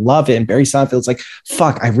O'Donnell. He'll love it. And Barry Sonnenfeld's like,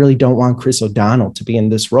 fuck, I really don't want Chris O'Donnell to be in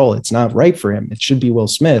this role. It's not right for him. It should be Will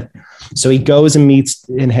Smith. So he goes and meets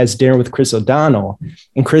and has dinner with Chris O'Donnell.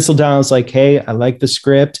 And Chris O'Donnell's like, hey, I like the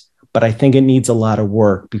script, but I think it needs a lot of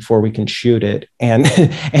work before we can shoot it. And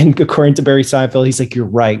according to Barry Sonnenfeld, he's like, you're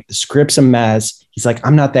right. The script's a mess. He's like,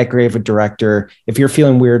 I'm not that great of a director. If you're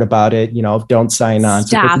feeling weird about it, don't sign on.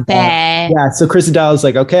 Stop it. Yeah. So Chris O'Donnell's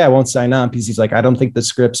like, okay, I won't sign on because he's like, I don't think the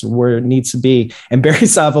script's where it needs to be. And Barry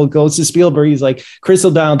Sonnenfeld goes to Spielberg. He's like, Chris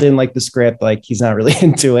O'Donnell didn't like the script. Like, he's not really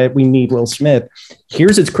into it. We need Will Smith.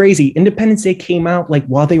 Here's what's crazy. Independence Day came out like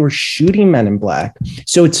while they were shooting Men in Black.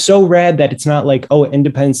 So it's so rad that it's not like, oh,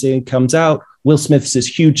 Independence Day comes out, Will Smith's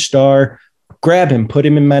this huge star, grab him, put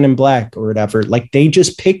him in Men in Black or whatever. Like they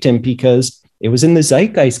just picked him because it was in the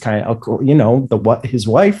zeitgeist kind of, you know, his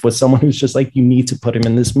wife was someone who's just like, you need to put him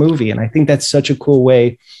in this movie. And I think that's such a cool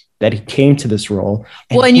way that he came to this role.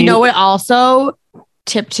 And you know what also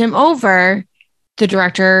tipped him over? The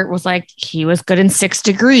director was like, he was good in 6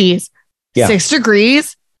 Degrees. Yeah. 6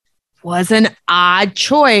 Degrees was an odd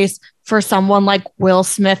choice for someone like Will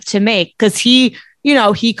Smith to make, because he, you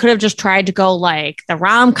know, he could have just tried to go like the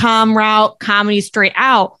rom-com route, comedy straight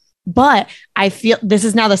out. But I feel this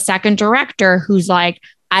is now the second director who's like,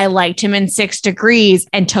 I liked him in 6 Degrees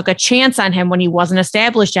and took a chance on him when he wasn't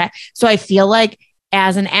established yet. So I feel like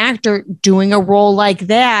as an actor doing a role like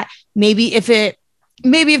that, maybe if the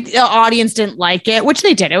audience didn't like it, which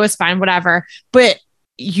they did, it was fine, whatever. But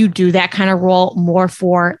you do that kind of role more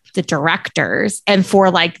for the directors and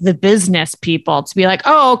for like the business people to be like,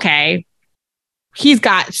 oh, okay, he's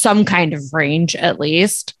got some kind of range at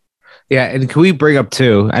least. Yeah, and can we bring up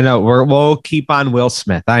too? I know we'll keep on Will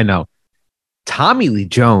Smith. I know Tommy Lee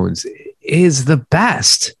Jones is the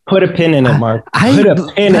best. Put a pin in it, Mark. Put a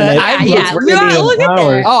pin in it.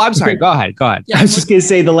 Oh, I'm sorry. Go ahead. Yeah, I was just gonna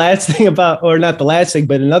say the last thing about, or not the last thing,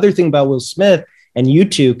 but another thing about Will Smith, and you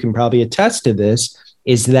two can probably attest to this,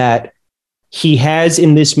 is that he has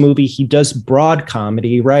in this movie, he does broad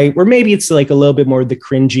comedy, right? Where maybe it's like a little bit more the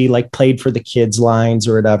cringy, like played for the kids lines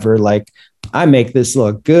or whatever, like I make this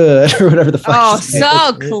look good or whatever the fuck. Oh,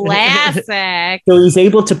 so classic. So he's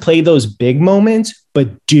able to play those big moments, but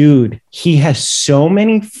dude, he has so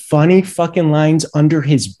many funny fucking lines under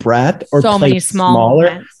his breath or so many smaller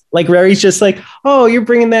moments. Like where he's just like, oh, you're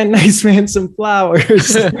bringing that nice man some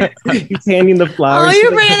flowers. He's handing the flowers. Oh,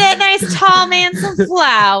 you're bringing that nice tall man some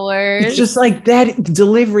flowers. It's just like that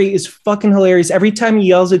delivery is fucking hilarious. Every time he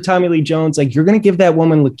yells at Tommy Lee Jones, like, you're going to give that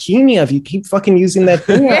woman leukemia if you keep fucking using that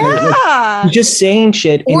thing. Yeah. Like, just saying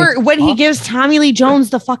shit. Or when he gives Tommy Lee Jones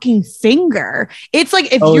the fucking finger. It's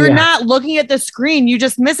like, if you're not looking at the screen, you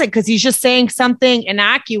just miss it because he's just saying something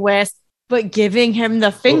innocuous, but giving him the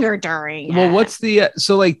finger during. Well, what's the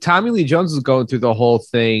so like Tommy Lee Jones is going through the whole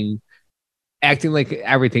thing, acting like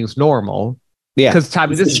everything's normal. Yeah, because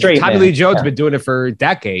Tommy Lee Jones has been doing it for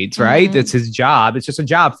decades, right? Mm-hmm. It's his job. It's just a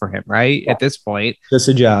job for him, right? Yeah. At this point, just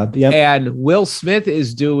a job. Yeah. And Will Smith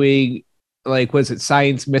is doing like, was it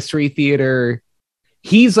Science Mystery Theater?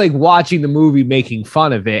 He's like watching the movie, making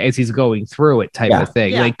fun of it as he's going through it, type of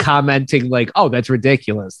thing, like commenting, like, "Oh, that's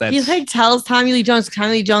ridiculous." He like tells Tommy Lee Jones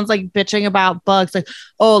like bitching about bugs, like,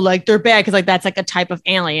 "Oh, like they're bad because like that's like a type of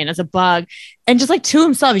alien as a bug," and just like to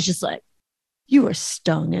himself, he's just like, "You were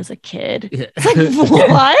stung as a kid." It's like,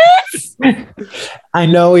 what? I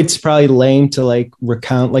know it's probably lame to like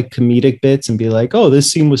recount like comedic bits and be like, oh, this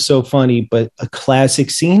scene was so funny. But a classic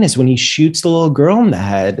scene is when he shoots the little girl in the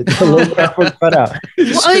head. The little girl was cut out.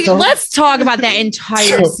 Well, like, let's talk about that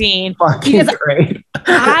entire scene. Because great.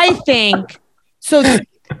 I think so.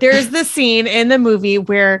 There's the scene in the movie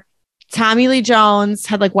where Tommy Lee Jones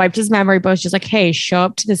had like wiped his memory, but was just like, hey, show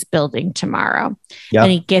up to this building tomorrow. Yep.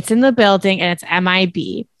 And he gets in the building and it's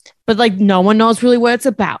MIB, but like no one knows really what it's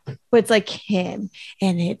about, but it's like him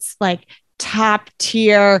and it's like top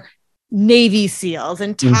tier Navy SEALs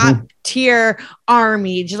and top tier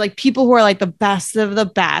Army, just like people who are like the best of the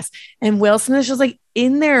best. And Will Smith's just like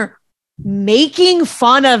in there making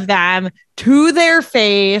fun of them to their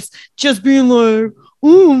face, just being like,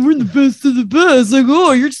 oh, we're the best of the best. Like,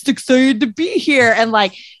 oh, you're just excited to be here. And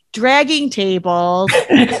like dragging tables.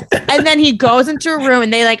 And then he goes into a room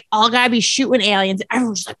and they like all gotta be shooting aliens.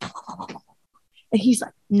 Everyone's just like, and he's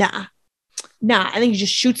like, nah. And then he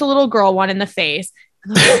just shoots a little girl one in the face.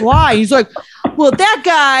 And I'm like, why? He's like, well, that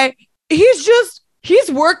guy,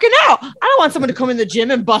 he's working out. I don't want someone to come in the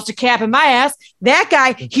gym and bust a cap in my ass. That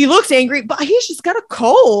guy, he looks angry, but he's just got a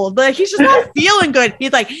cold. Like, he's just not feeling good.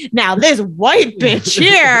 He's like, now this white bitch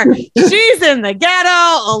here, she's in the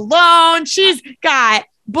ghetto alone. She's got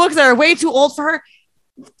books that are way too old for her.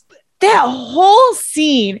 That whole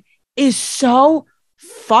scene is so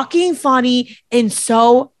fucking funny and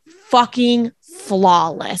so fucking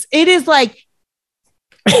flawless. It is like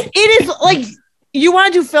you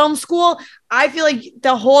want to do film school. I feel like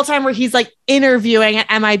the whole time where he's like interviewing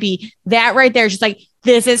at MIB, that right there is just like,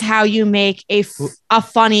 this is how you make a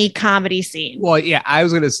funny comedy scene. Well, yeah, I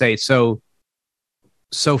was going to say, so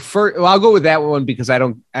first, well, I'll go with that one because I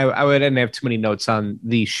wouldn't have too many notes on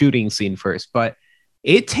the shooting scene first, but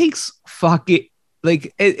it takes fucking,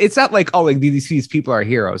 like, it's not like, oh, like these people are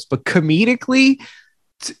heroes, but comedically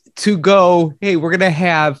to go, hey, we're going to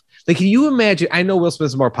have, like, can you imagine? I know Will Smith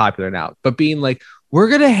is more popular now, but being like, we're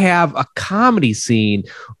going to have a comedy scene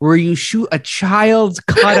where you shoot a child's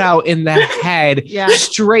cutout in the head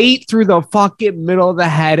straight through the fucking middle of the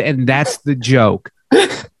head. And that's the joke.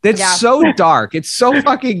 That's so dark. It's so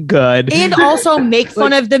fucking good. And also make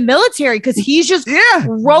fun of the military because he's just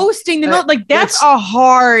roasting the military. Like that's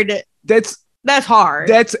hard. That's hard.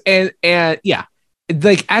 That's and yeah,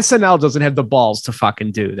 like SNL doesn't have the balls to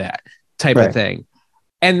fucking do that type of thing.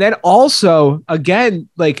 And then also again,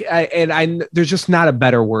 like I there's just not a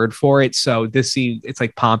better word for it. So it's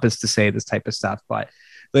like pompous to say this type of stuff, but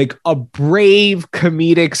like a brave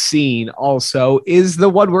comedic scene also is the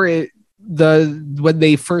one where when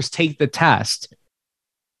they first take the test,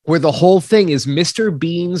 where the whole thing is Mr.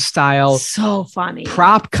 Bean style, so funny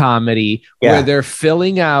prop comedy where they're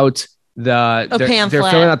filling out they're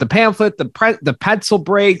filling out the pamphlet, the pencil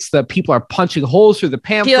breaks, the people are punching holes through the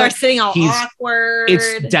pamphlet. People are sitting all awkward.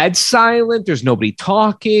 It's dead silent. There's nobody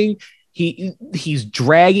talking. He's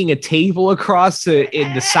dragging a table across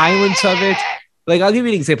in the silence of it. Like, I'll give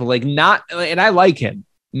you an example. Like, and I like him.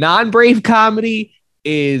 Non-brave comedy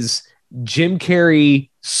is Jim Carrey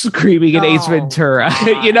screaming in Ace Ventura.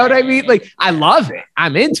 You know what I mean? Like, I love it.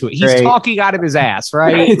 I'm into it. He's talking out of his ass,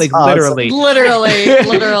 right? It's like awesome. literally.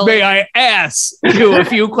 May I ask you a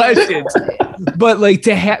few questions? But like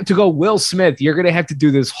to go Will Smith, you're gonna have to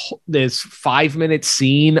do this 5-minute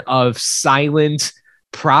scene of silent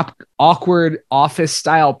awkward office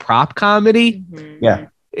style prop comedy. Mm-hmm. Yeah.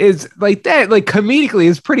 Is like that, like comedically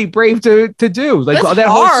is pretty brave to do. Like that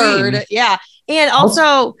hard. whole scene. Yeah. And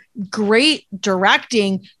also great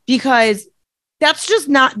directing because that's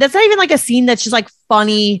not even like a scene that's just like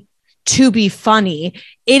funny to be funny.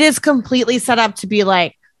 It is completely set up to be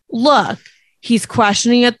like, look, he's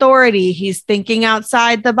questioning authority. He's thinking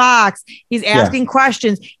outside the box. He's asking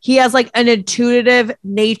questions. He has like an intuitive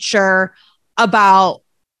nature about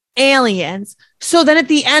aliens. So then at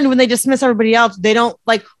the end, when they dismiss everybody else, they don't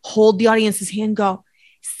like hold the audience's hand and go,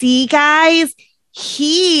 see guys,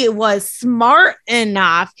 he was smart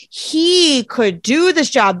enough. He could do this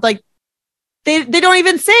job. Like they don't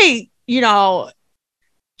even say,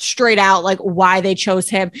 straight out like why they chose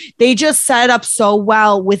him. They just set it up so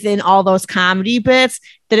well within all those comedy bits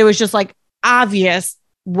that it was just like obvious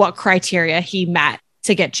what criteria he met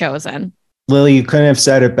to get chosen. Lily, you couldn't have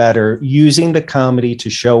said it better. Using the comedy to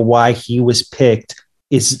show why he was picked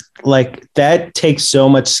is like, that takes so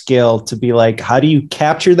much skill to be like, how do you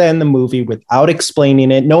capture that in the movie without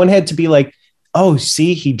explaining it? No one had to be like, oh,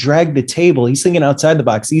 see, he dragged the table. He's thinking outside the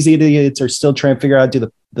box. These idiots are still trying to figure out how to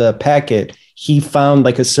do the packet. He found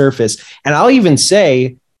like a surface. And I'll even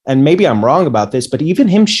say, and maybe I'm wrong about this, but even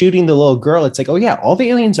him shooting the little girl, it's like, oh yeah, all the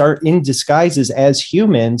aliens are in disguises as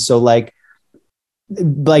humans. So like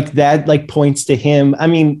that like points to him. I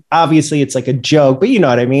mean, obviously it's like a joke, but you know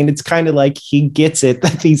what I mean? It's kind of like he gets it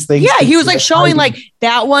that these things. Yeah, he was like showing like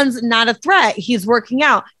that one's not a threat. He's working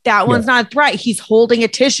out. That one's not a threat. He's holding a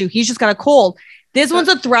tissue. He's just got a cold. This one's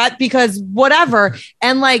a threat because whatever.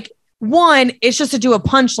 And like, one, it's just to do a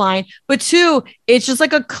punchline, but two, it's just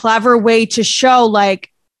like a clever way to show like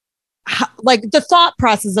the thought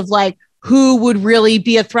process of like who would really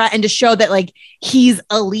be a threat and to show that like he's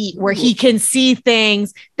elite where he can see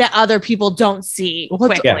things that other people don't see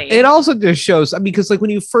quickly. Yeah. It also just shows, I mean, because like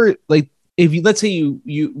when you first, like if you, let's say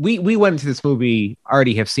we went into this movie,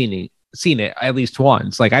 already have seen it at least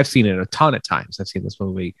once. Like I've seen it a ton of times. I've seen this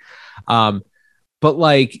movie. But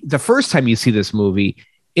like the first time you see this movie,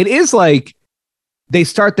 it is like they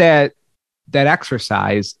start that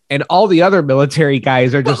exercise and all the other military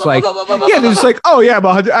guys are just like, yeah, they're just like, oh yeah,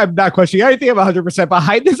 I'm not questioning anything. I'm 100%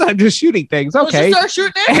 behind this. I'm just shooting things. Okay. Let's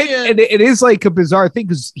just start shooting and it is like a bizarre thing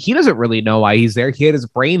because he doesn't really know why he's there. He had his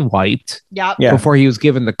brain wiped before he was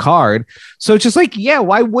given the card. So it's just like, yeah,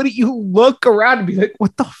 why wouldn't you look around and be like,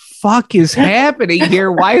 what the fuck is happening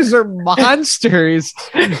here? Why is there monsters?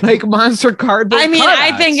 Like monster cardboard? I mean, cutouts?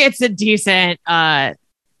 I think it's a decent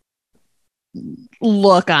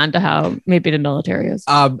look onto how maybe the military is.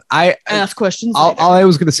 I ask questions. All I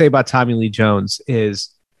was going to say about Tommy Lee Jones is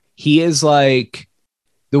he is like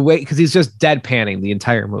the way, because he's just deadpanning the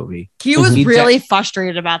entire movie. He was really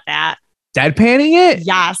frustrated about that. Deadpanning it?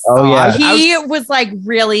 Yes. Oh yeah. He was like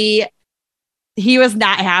really, he was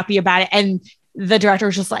not happy about it. And the director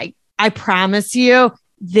was just like, I promise you,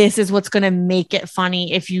 this is what's going to make it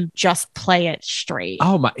funny if you just play it straight.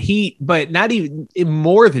 Oh my, but not even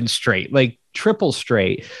more than straight, like triple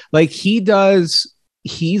straight. Like he's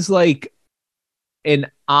like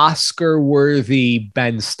an Oscar worthy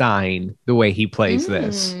Ben Stein, the way he plays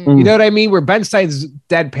this. You know what I mean? Where Ben Stein's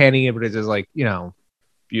deadpanning it, but it's just like,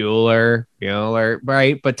 Bueller,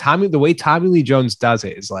 right? But the way Tommy Lee Jones does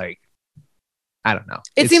it is like, I don't know.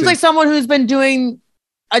 It seems like someone who's been doing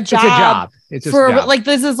a job. It's a job. Like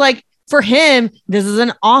this is like for him, this is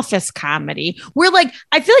an office comedy. We're like,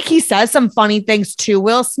 I feel like he says some funny things to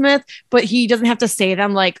Will Smith, but he doesn't have to say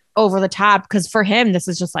them like over the top because for him, this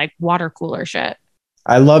is just like water cooler shit.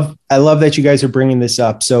 I love that you guys are bringing this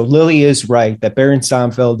up. So Lily is right that Barry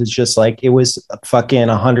Sonnenfeld is just like, it was fucking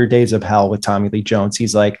 100 Days of Hell with Tommy Lee Jones.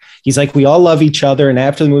 He's like, we all love each other. And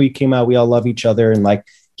after the movie came out, we all love each other. And like,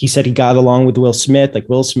 he said he got along with Will Smith, like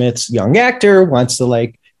Will Smith's young actor wants to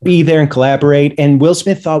like be there and collaborate. And Will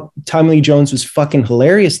Smith thought Tommy Lee Jones was fucking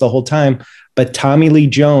hilarious the whole time. But Tommy Lee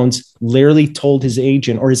Jones literally told his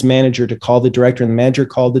agent or his manager to call the director. And the manager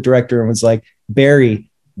called the director and was like, Barry,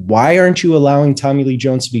 why aren't you allowing Tommy Lee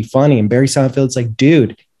Jones to be funny? And Barry Sonnenfeld's like,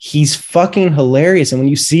 dude, he's fucking hilarious. And when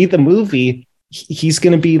you see the movie, he's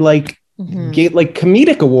going to be like, get like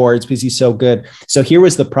comedic awards because he's so good. So here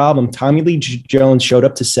was the problem. Tommy Lee Jones showed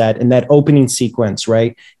up to set in that opening sequence,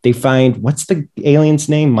 right? They find, what's the alien's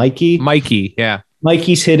name? Mikey. Yeah.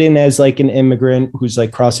 Mikey's hidden as like an immigrant who's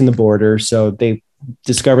like crossing the border. So they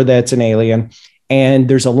discover that it's an alien. And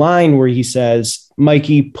there's a line where he says,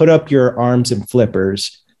 Mikey, put up your arms and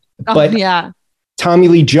flippers. But yeah, Tommy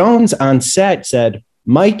Lee Jones on set said,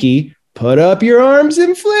 Mikey, put up your arms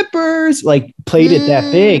and flippers, like played it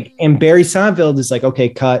that big. And Barry Sonnenfeld is like, okay,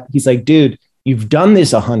 cut. He's like, dude, you've done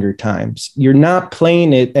this 100 times. You're not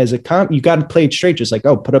playing it as a you got to play it straight. Just like,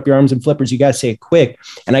 oh, put up your arms and flippers. You got to say it quick.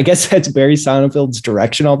 And I guess that's Barry Sonnenfeld's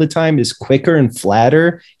direction all the time is quicker and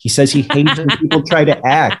flatter. He says he hates when people try to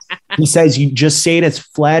act. He says you just say it as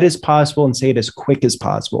flat as possible and say it as quick as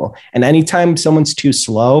possible. And anytime someone's too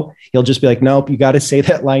slow, he'll just be like, nope, you got to say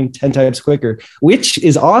that line 10 times quicker, which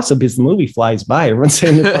is awesome because the movie flies by. Everyone's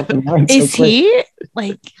saying the fucking line so is quick. he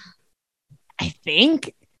like, I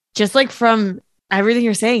think just like from everything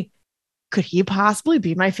you're saying, could he possibly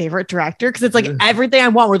be my favorite director? Because it's like everything I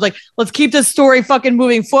want. We're like, let's keep this story fucking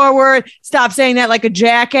moving forward. Stop saying that like a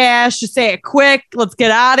jackass. Just say it quick. Let's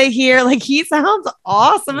get out of here. Like he sounds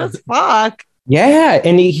awesome as fuck. Yeah,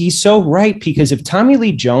 and he's so right because if Tommy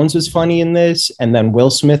Lee Jones was funny in this and then Will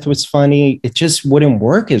Smith was funny, it just wouldn't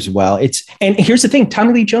work as well. And here's the thing,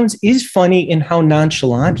 Tommy Lee Jones is funny in how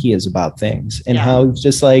nonchalant he is about things and how it's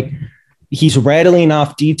just like he's rattling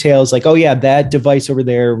off details like, oh yeah, that device over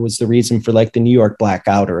there was the reason for like the New York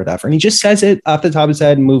blackout or whatever. And he just says it off the top of his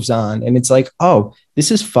head and moves on. And it's like, oh, this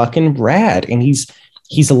is fucking rad. And he's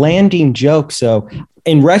landing jokes. So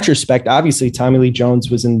in retrospect, obviously Tommy Lee Jones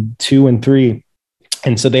was in 2 and 3.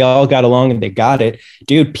 And so they all got along and they got it.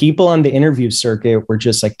 Dude, people on the interview circuit were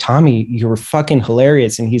just like, Tommy, you were fucking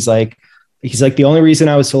hilarious. And he's like, the only reason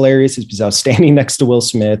I was hilarious is because I was standing next to Will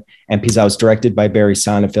Smith and because I was directed by Barry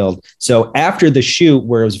Sonnenfeld. So after the shoot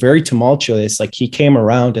where it was very tumultuous, like he came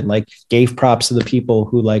around and like gave props to the people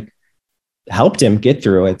who like helped him get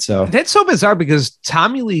through it. So that's so bizarre because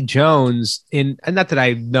Tommy Lee Jones and not that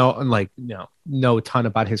I know a ton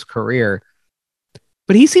about his career,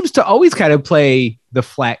 but he seems to always kind of play the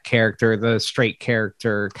flat character, the straight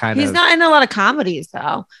character kind of. He's not in a lot of comedies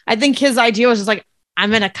though. I think his idea was just like,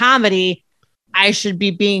 I'm in a comedy, I should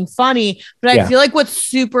be being funny. But I feel like what's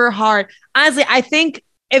super hard, honestly, I think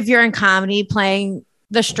if you're in comedy playing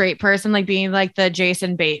the straight person, like being like the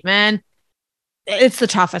Jason Bateman, it's the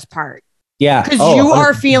toughest part. Yeah. Because you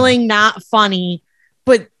are feeling not funny,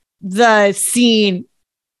 but the scene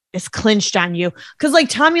is clinched on you. Because like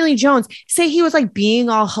Tommy Lee Jones, say he was like being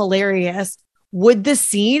all hilarious. Would the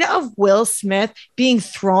scene of Will Smith being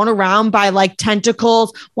thrown around by like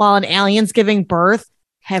tentacles while an alien's giving birth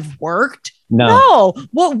have worked? No.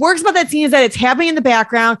 What works about that scene is that it's happening in the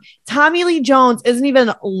background. Tommy Lee Jones isn't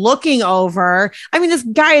even looking over. I mean, this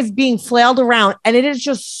guy is being flailed around and it is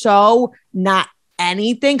just so not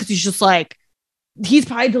anything because he's just like, he's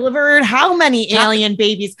probably delivered how many alien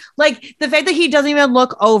babies? Like the fact that he doesn't even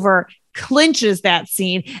look over clinches that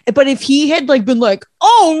scene. But if he had like been like,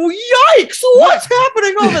 oh yikes, what's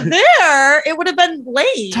happening over there? It would have been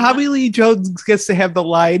late. Tommy Lee Jones gets to have the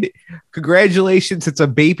line, congratulations, it's a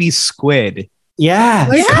baby squid. Yeah.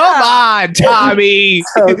 Like, come on, Tommy.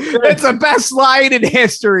 It's the best line in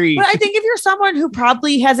history. But I think if you're someone who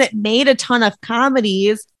probably hasn't made a ton of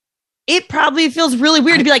comedies, it probably feels really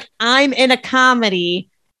weird to be like, I'm in a comedy,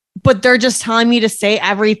 but they're just telling me to say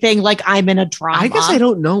everything like I'm in a drama. I guess I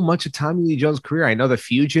don't know much of Tommy Lee Jones' career. I know The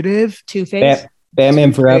Fugitive. Two-Face.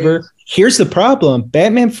 Batman Forever. Here's the problem.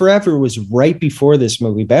 Batman Forever was right before this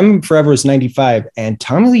movie. Batman Forever was 95, and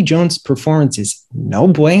Tommy Lee Jones' performance is no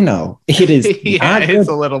bueno. It is it's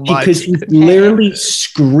a little much. Because he's literally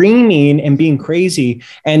screaming and being crazy.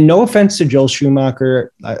 And no offense to Joel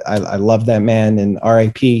Schumacher. I love that man, and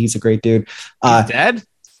RIP. He's a great dude. He's dead?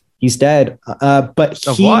 He's dead. But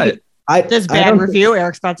of what? This bad review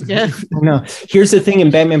Eric's about to give. No, here's the thing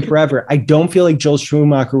in Batman Forever. I don't feel like Joel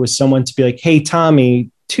Schumacher was someone to be like, hey,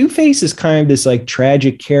 Tommy, Two-Face is kind of this like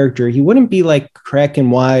tragic character. He wouldn't be like cracking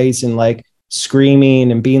wise and like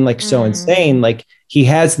screaming and being like so insane. Like he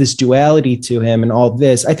has this duality to him and all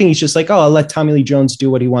this. I think he's just like, oh, I'll let Tommy Lee Jones do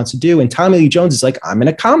what he wants to do. And Tommy Lee Jones is like, I'm in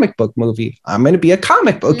a comic book movie. I'm going to be a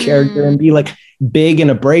comic book character and be like big and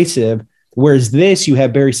abrasive. Whereas this, you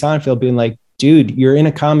have Barry Sonnenfeld being like, dude, you're in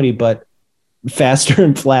a comedy, but faster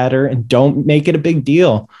and flatter, and don't make it a big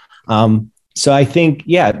deal. So I think,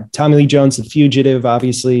 yeah, Tommy Lee Jones, The Fugitive,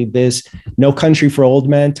 obviously this No Country for Old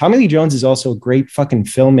Men. Tommy Lee Jones is also a great fucking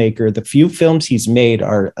filmmaker. The few films he's made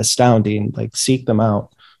are astounding. Like, seek them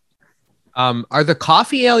out. Are the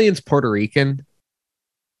coffee aliens Puerto Rican?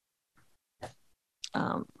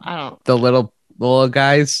 I don't. The little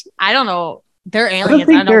guys. I don't know. They're aliens.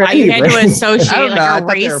 I don't know why you had to associate like a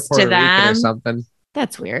race to them or something.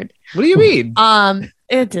 That's weird. What do you mean?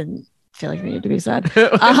 It didn't feel like it needed to be said.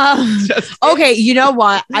 Okay, you know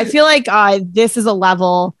what? I feel like this is a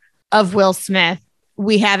level of Will Smith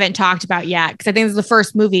we haven't talked about yet, because I think this is the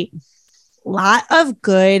first movie. A lot of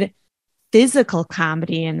good physical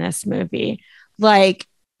comedy in this movie. Like,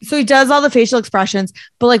 so he does all the facial expressions,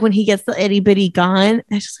 but like when he gets the itty bitty gun,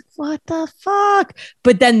 it's just like, what the fuck?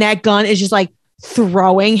 But then that gun is just like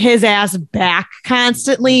throwing his ass back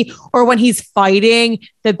constantly. Or when he's fighting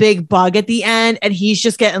the big bug at the end and he's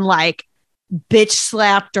just getting like bitch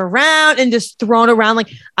slapped around and just thrown around.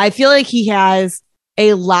 Like, I feel like he has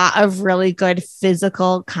a lot of really good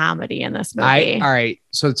physical comedy in this movie. All right.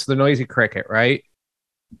 So it's the noisy cricket, right?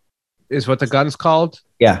 Is what the gun's called?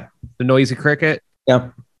 Yeah. The noisy cricket. Yeah.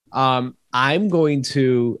 I'm going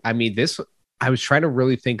to, I mean, this, I was trying to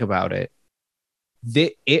really think about it.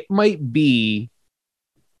 It might be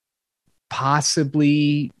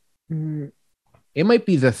possibly, it might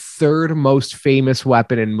be the third most famous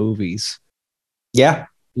weapon in movies. Yeah.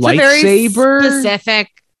 Lightsaber. Specific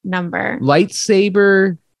number.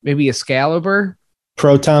 Lightsaber, maybe Excalibur.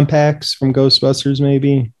 Proton packs from Ghostbusters,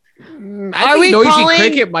 maybe. Are we noisy calling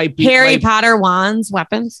cricket might be Harry Potter wands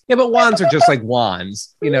weapons? Yeah, but wands are just like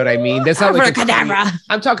wands. You know what I mean? That's not like Abracadabra.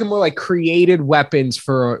 I'm talking more like created weapons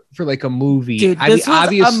for like a movie. Dude, this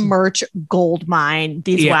was a merch gold mine.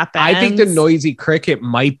 These weapons. I think the noisy cricket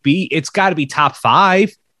might be. It's got to be top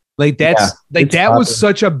 5. Like that's that was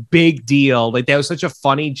such a big deal. Like that was such a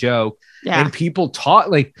funny joke. Yeah. And people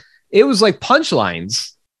taught like it was like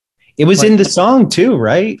punchlines. It was in the song too,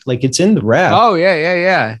 right? Like it's in the rap. Oh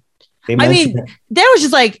yeah. I mean, that was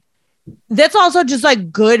just like, that's also just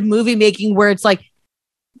like good movie making where it's like,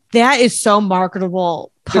 that is so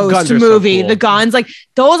marketable post movie. So cool. The guns, like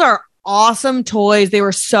those are awesome toys. They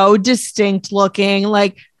were so distinct looking.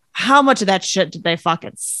 Like, how much of that shit did they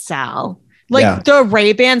fucking sell? Like the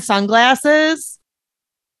Ray-Ban sunglasses.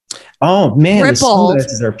 Oh man, the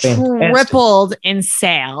sunglasses are fantastic. Tripled in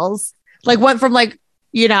sales. Like went from like,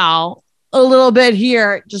 you know, a little bit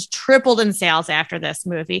here, just tripled in sales after this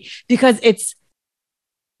movie because it's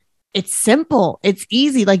simple. It's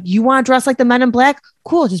easy. Like you want to dress like the Men in Black?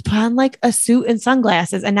 Cool. Just put on like a suit and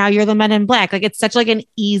sunglasses and now you're the Men in Black. Like it's such like an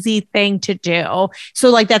easy thing to do. So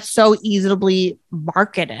like that's so easily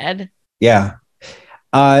marketed. Yeah.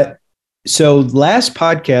 So last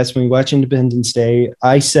podcast, when we watched Independence Day,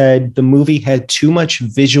 I said the movie had too much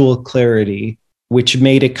visual clarity, which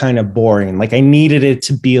made it kind of boring. Like I needed it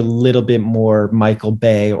to be a little bit more Michael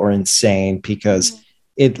Bay or insane because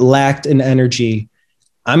it lacked an energy.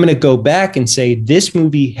 I'm going to go back and say this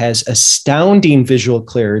movie has astounding visual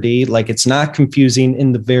clarity. Like it's not confusing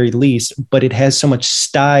in the very least, but it has so much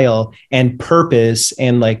style and purpose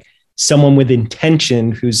and like someone with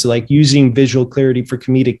intention who's like using visual clarity for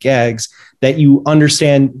comedic gags that you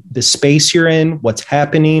understand the space you're in, what's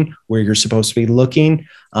happening, where you're supposed to be looking.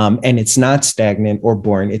 And it's not stagnant or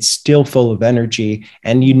boring. It's still full of energy.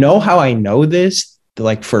 And you know how I know this,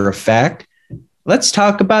 like for a fact? Let's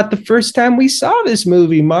talk about the first time we saw this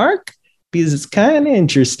movie, Mark, because it's kind of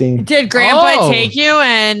interesting. Did Grandpa take you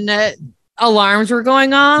and alarms were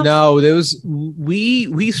going off? No, there was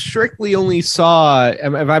we strictly only saw.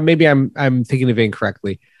 Maybe I'm thinking of it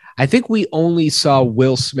incorrectly. I think we only saw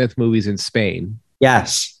Will Smith movies in Spain.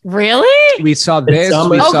 Yes. Really? We saw this.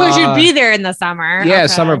 Because you'd be there in the summer. Yeah, okay.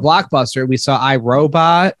 Summer blockbuster. We saw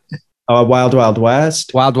iRobot. Wild Wild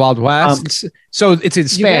West. Wild Wild West. So it's in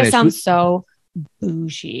Spanish. You guys sound so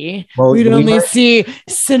bougie. Well, we'd only see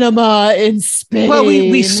cinema in Spain. Well,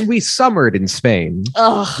 we summered in Spain.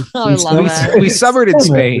 Oh, I love it. We summered in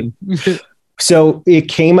Spain. So it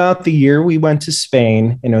came out the year we went to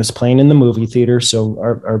Spain and it was playing in the movie theater. So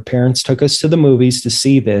our parents took us to the movies to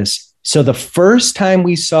see this. So the first time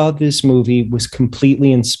we saw this movie was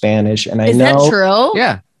completely in Spanish. And Is that true?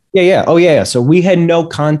 Yeah. Yeah. Oh, yeah. So we had no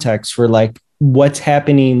context for like what's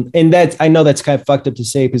happening. And I know that's kind of fucked up to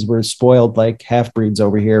say because we're spoiled like half breeds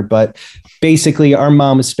over here. But basically, our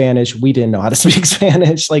mom is Spanish. We didn't know how to speak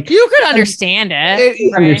Spanish. Like you could understand it, right?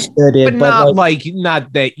 Understood it, but not like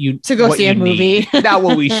not that you to go see a movie. Not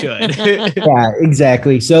what we should. Yeah,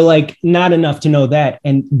 exactly. So like not enough to know that.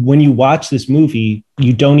 And when you watch this movie,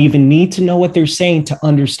 you don't even need to know what they're saying to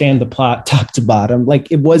understand the plot top to bottom.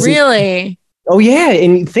 Like it wasn't really. Oh, yeah.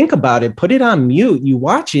 And think about it. Put it on mute. You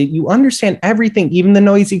watch it. You understand everything, even the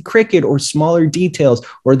noisy cricket or smaller details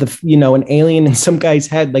or an alien in some guy's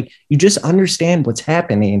head. Like you just understand what's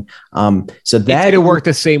happening. So that it worked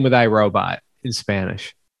the same with iRobot in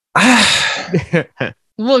Spanish.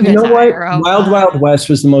 We'll you know what? Wild Wild West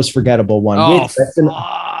was the most forgettable one. Oh,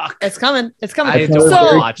 fuck. It's coming. It's coming. I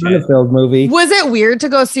don't watch it. Movie. Was it weird to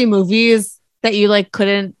go see movies that you like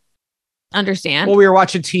couldn't understand? Well, we were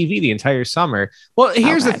watching TV the entire summer. Well,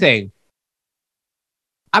 here's the thing.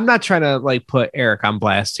 I'm not trying to like put Eric on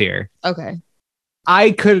blast here. Okay.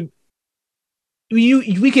 I could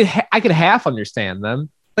half understand them.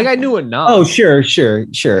 Like I knew enough. Oh, sure.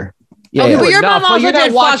 Yeah, okay, but your enough. mom also You're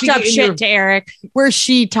did not fucked up watching shit to Eric, where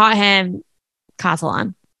she taught him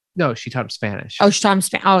Catalan. No, she taught him Spanish. Oh, she taught him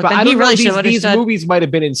Spanish. Oh, but then he really should have these movies might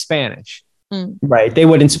have been in Spanish. Right. They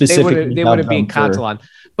wouldn't specifically. They wouldn't be in Catalan.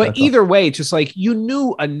 But either way, just like you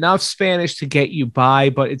knew enough Spanish to get you by,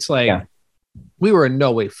 but it's like we were in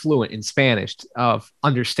no way fluent in Spanish of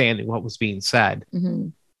understanding what was being said. Mm-hmm.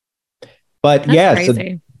 But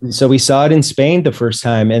so we saw it in Spain the first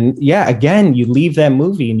time. And again, you leave that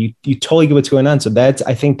movie and you totally get what's going on. So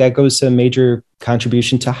I think that goes to a major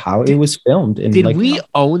contribution to how it was filmed. And did we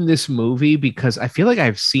own this movie? Because I feel like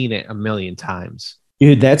I've seen it a million times.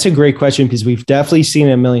 Dude, that's a great question because we've definitely seen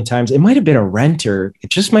it a million times. It might have been a renter. It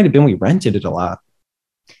just might have been we rented it a lot.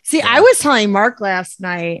 See, I was telling Mark last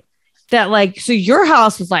night that so your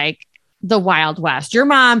house was like the Wild West. Your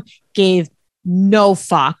mom gave no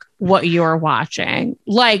fuck what you're watching,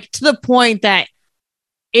 like to the point that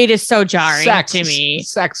it is so jarring to me.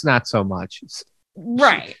 Sex, not so much.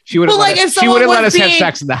 Right. She wouldn't let us have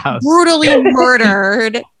sex in the house. Brutally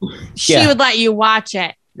murdered. She would let you watch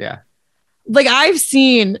it. Yeah. Like I've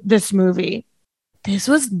seen this movie. This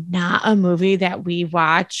was not a movie that we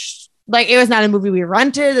watched. Like it was not a movie we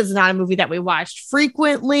rented. This is not a movie that we watched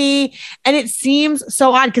frequently. And it seems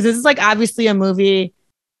so odd because this is like obviously a movie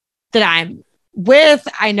that I'm with.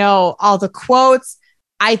 I know all the quotes.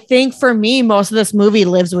 I think for me, most of this movie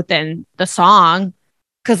lives within the song.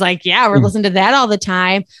 Cause we're listening to that all the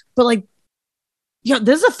time. But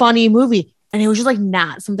this is a funny movie. And it was just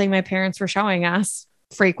not something my parents were showing us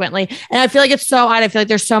frequently. And I feel like it's so odd. I feel like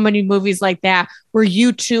there's so many movies like that where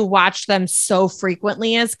you two watched them so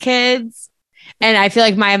frequently as kids. And I feel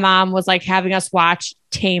like my mom was having us watch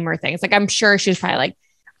tamer things. I'm sure she was probably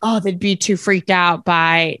oh, they'd be too freaked out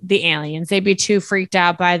by the aliens. They'd be too freaked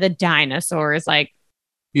out by the dinosaurs.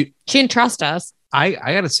 She didn't trust us. I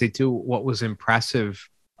gotta say too, what was impressive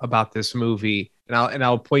about this movie, and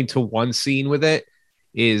I'll point to one scene with it,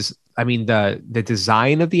 is the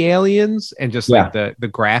design of the aliens and just the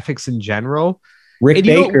graphics in general. Rick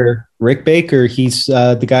Baker, he's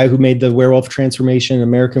the guy who made the werewolf transformation,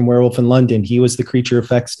 American Werewolf in London. He was the creature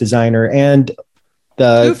effects designer and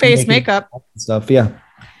the Two-Face makeup stuff. Yeah.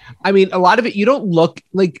 A lot of it, you don't look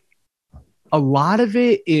like a lot of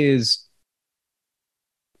it is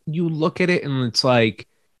you look at it and it's it's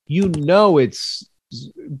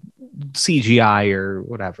CGI or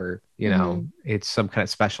whatever, it's some kind of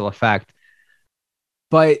special effect.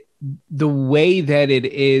 But the way that it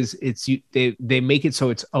is, they make it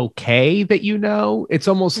so it's okay that it's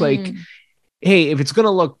almost like, hey, if it's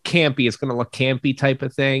gonna look campy, it's gonna look campy type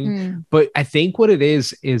of thing. But I think what it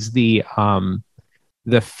is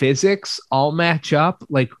the physics all match up.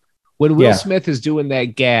 Like when Will Smith is doing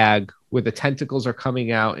that gag where the tentacles are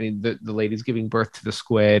coming out and the lady's giving birth to the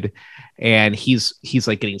squid, and he's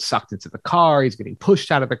getting sucked into the car, he's getting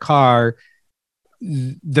pushed out of the car.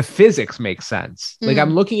 The physics make sense.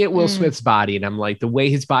 I'm looking at Will Smith's body and I'm the way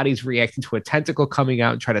his body's reacting to a tentacle coming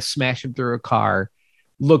out and try to smash him through a car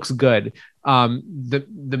looks good. The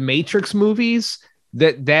Matrix movies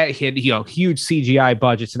that hit huge CGI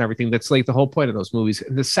budgets and everything. That's the whole point of those movies.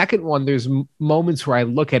 And the second one, there's moments where I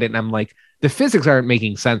look at it and I'm the physics aren't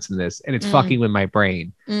making sense in this, and it's fucking with my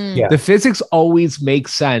brain. Yeah. The physics always make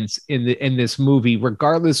sense in this movie,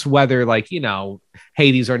 regardless whether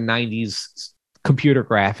hey, these are 90s computer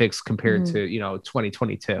graphics compared to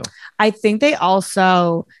 2022. I think they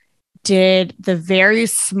also did the very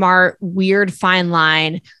smart, weird fine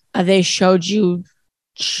line they showed you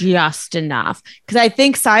just enough. Because I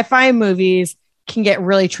think sci-fi movies can get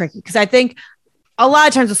really tricky. Because I think a lot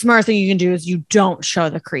of times the smartest thing you can do is you don't show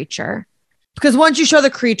the creature. Because once you show the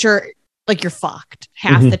creature, like, you're fucked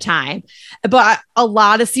half the time. But a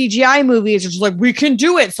lot of CGI movies are just like, we can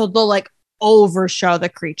do it. So they'll like overshow the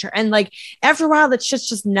creature. And like after a while, that's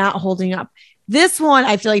just not holding up. This one,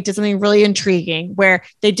 I feel like, did something really intriguing where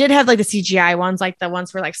they did have like the CGI ones, like the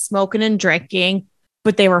ones where like smoking and drinking,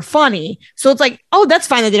 but they were funny. So it's like, oh, that's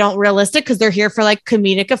fine that they don't realistic because they're here for like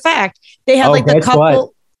comedic effect. They had like the couple.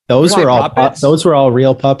 What? Those were all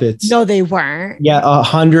real puppets. No, they weren't. Yeah,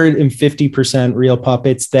 150% real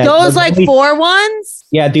puppets. Those like four ones.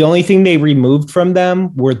 Yeah, the only thing they removed from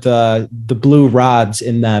them were the blue rods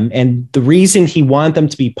in them, and the reason he wanted them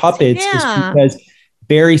to be puppets is because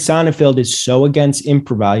Barry Sonnenfeld is so against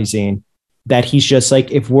improvising that he's just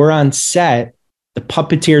like, if we're on set, the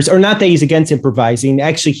puppeteers, or not that he's against improvising.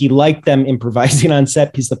 Actually, he liked them improvising on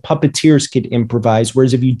set because the puppeteers could improvise.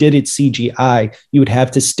 Whereas if you did it CGI, you would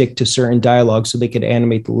have to stick to certain dialogue so they could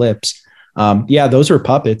animate the lips. Yeah, those were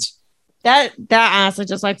puppets. That honestly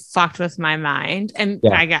just like fucked with my mind. And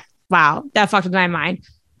wow, that fucked with my mind.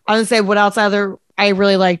 I was gonna say what else I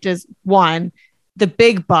really liked is one, the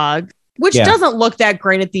big bug, which doesn't look that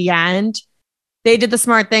great at the end. They did the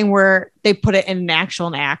smart thing where they put it in an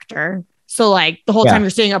actual actor. So like the whole time you're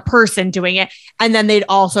seeing a person doing it. And then they'd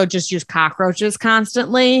also just use cockroaches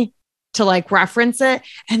constantly to like reference it.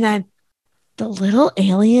 And then the little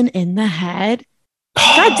alien in the head.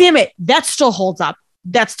 God damn it. That still holds up.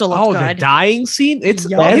 That still looks good. Oh, the dying scene? It's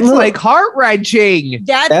like heart-wrenching.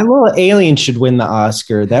 That little alien should win the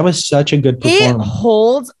Oscar. That was such a good performance. It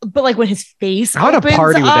holds, but like when his face I want to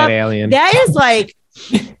party with that alien. That is like,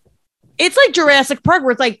 it's like Jurassic Park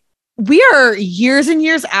where it's like, we are years and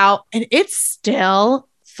years out and it still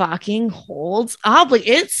fucking holds up. Like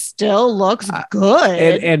it still looks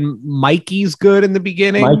good. And Mikey's good in the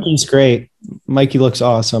beginning. Mikey's great. Mikey looks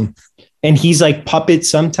awesome. And he's like puppet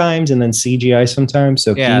sometimes and then CGI sometimes.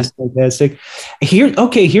 So he's fantastic.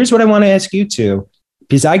 Here's what I want to ask you two,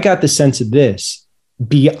 because I got the sense of this.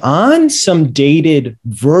 Beyond some dated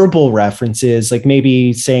verbal references, like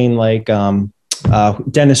maybe saying like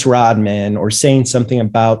Dennis Rodman or saying something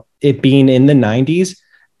about it being in the 90s.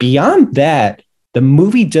 Beyond that, the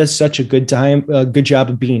movie does such a good job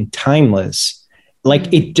of being timeless.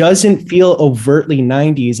 Like it doesn't feel overtly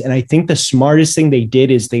 90s. And I think the smartest thing they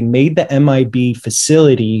did is they made the MIB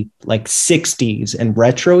facility like 60s and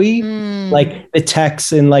retro-y. Like the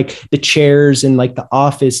techs and like the chairs and like the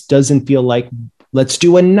office doesn't feel like, let's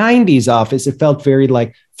do a 90s office. It felt very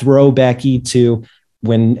like throwbacky to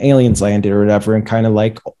when aliens landed or whatever, and kind of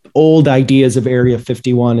like old ideas of Area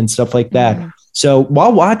 51 and stuff like that. So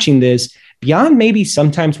while watching this, beyond maybe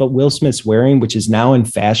sometimes what Will Smith's wearing, which is now in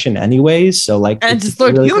fashion anyways. So like, and just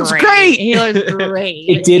look, he looks great. He looks great.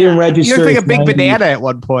 It didn't register. You look like a big banana at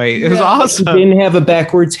one point. It was awesome. It didn't have a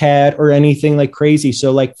backwards hat or anything like crazy.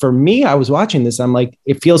 So like for me, I was watching this. I'm like,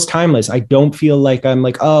 it feels timeless. I don't feel like I'm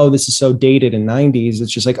like, oh, this is so dated in 90s.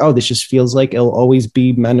 It's just like, oh, this just feels like it'll always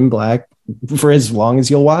be Men in Black for as long as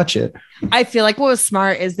you'll watch it. I feel like what was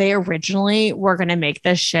smart is they originally were going to make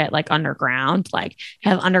this shit like underground, like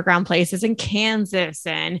have underground places in Kansas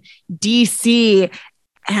and DC.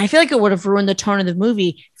 And I feel like it would have ruined the tone of the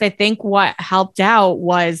movie. Because I think what helped out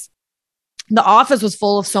was the office was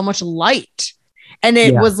full of so much light. And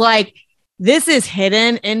it was like, this is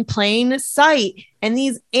hidden in plain sight. And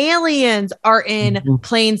these aliens are in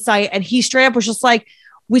plain sight. And he straight up was just like,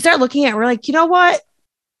 we start looking at it, we're like, you know what?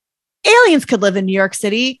 Aliens could live in New York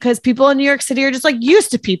City because people in New York City are just like used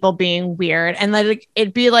to people being weird. And like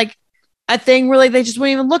it'd be like a thing where like they just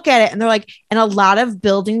wouldn't even look at it. And they're like, and a lot of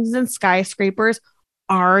buildings and skyscrapers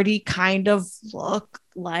already kind of look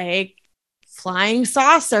like flying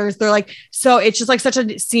saucers. They're like, so it's just like such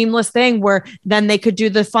a seamless thing where then they could do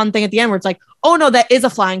the fun thing at the end where it's like, oh no, that is a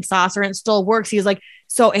flying saucer and it still works. He's like,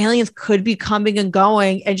 so aliens could be coming and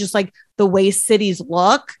going, and just like the way cities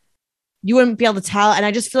look, you wouldn't be able to tell. And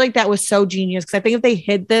I just feel like that was so genius, because I think if they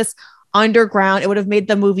hid this underground, it would have made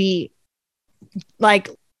the movie like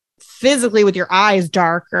physically with your eyes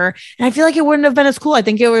darker. And I feel like it wouldn't have been as cool. I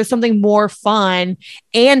think it was something more fun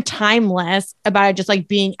and timeless about it just like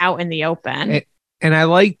being out in the open. And I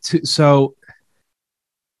like to, so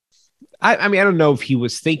I mean, I don't know if he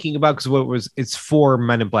was thinking about, because it's 4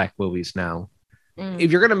 Men in Black movies now.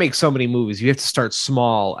 If you're going to make so many movies, you have to start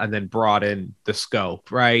small and then broaden the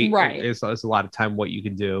scope, right? There's a lot of time what you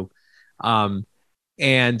can do. And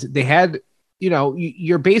they had,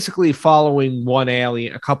 you're basically following one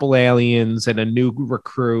alien, a couple aliens and a new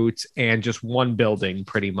recruit and just one building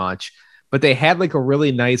pretty much. but they had like a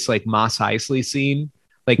really nice like Mos Eisley scene,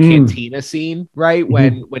 like cantina scene, right?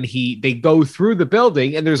 When they go through the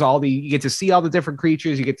building and there's you get to see all the different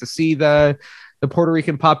creatures, you get to see the Puerto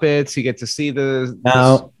Rican puppets, you get to see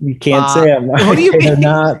No, you can't say them. What do you mean?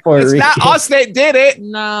 Not Puerto It's Rican. not us that did it.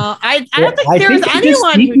 No, I don't think there was they're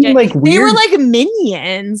anyone who did. like They were like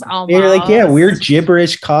minions almost. They're like, weird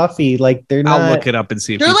gibberish coffee. Like they're not. I'll look it up and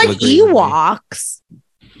see if they're like Ewoks.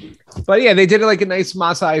 But yeah, they did it like a nice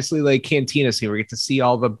Mos Eisley like cantina scene where you get to see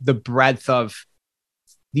all the breadth of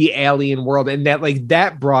the alien world, and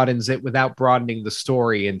that broadens it without broadening the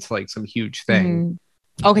story into like some huge thing. Mm-hmm.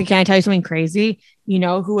 Okay, can I tell you something crazy? You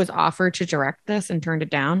know who was offered to direct this and turned it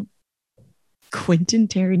down? Quentin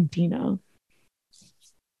Tarantino.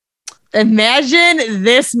 Imagine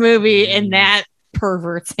this movie in that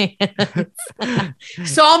pervert's hands.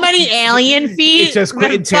 So many alien feet. It's just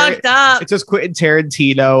Quentin fucked up. It's just Quentin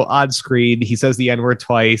Tarantino on screen. He says the N-word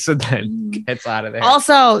twice and then gets out of there.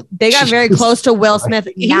 Also, they got very close to Will Smith.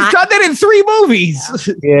 He's done that in 3 movies.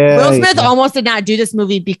 Yeah, Will Smith almost did not do this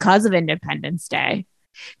movie because of Independence Day.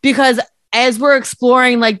 Because as we're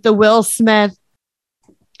exploring like the Will Smith,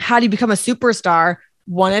 how do you become a superstar?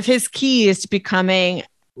 One of his keys to becoming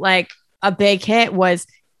like a big hit was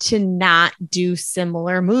to not do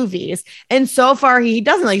similar movies. And so far he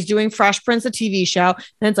doesn't. Like he's doing Fresh Prince, a TV show.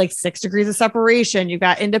 Then it's like 6 Degrees of Separation. You've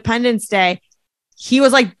got Independence Day. He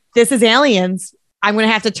was like, this is Aliens. I'm going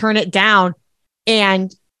to have to turn it down.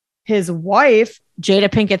 And his wife, Jada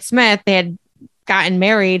Pinkett Smith, they had gotten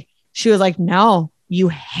married. She was like, no, you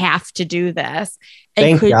have to do this.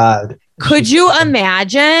 And Thank God. Could you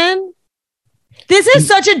imagine? This is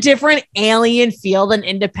such a different alien feel than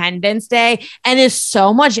Independence Day and is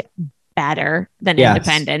so much better than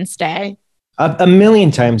Independence Day. A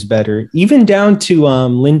million times better, even down to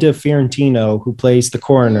Linda Fiorentino, who plays the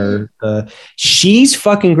coroner. She's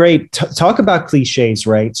fucking great. Talk about cliches,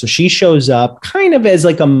 right? So she shows up kind of as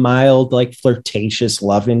like a mild, like flirtatious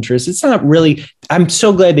love interest. It's not really. I'm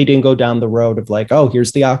so glad they didn't go down the road of like, oh,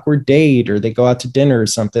 here's the awkward date, or they go out to dinner or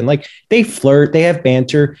something. Like they flirt, they have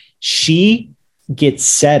banter. She gets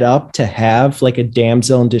set up to have like a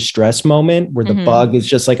damsel in distress moment where the bug is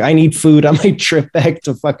just like, I need food on my trip back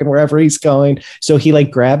to fucking wherever he's going. So he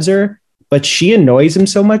like grabs her, but she annoys him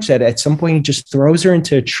so much that at some point he just throws her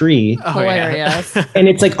into a tree. Hilarious. And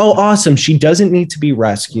it's like, oh, awesome. She doesn't need to be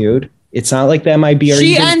rescued. It's not like that might be.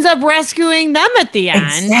 She ends up rescuing them at the end.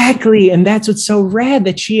 Exactly. And that's what's so rad,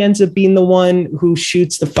 that she ends up being the one who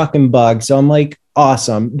shoots the fucking bug. So I'm like,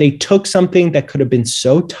 awesome. They took something that could have been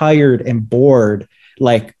so tired and bored,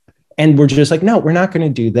 like, and we're just like, no, we're not going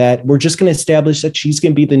to do that. We're just going to establish that she's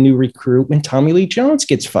going to be the new recruit when Tommy Lee Jones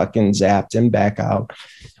gets fucking zapped and back out.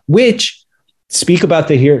 Which, speak about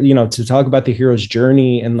the hero, to talk about the hero's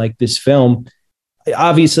journey and like this film.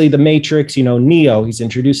 Obviously, the Matrix, Neo, he's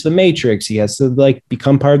introduced to the Matrix. He has to like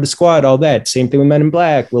become part of the squad, all that. Same thing with Men in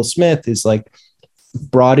Black. Will Smith is like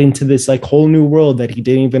brought into this like whole new world that he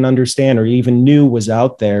didn't even understand or even knew was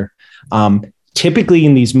out there. Typically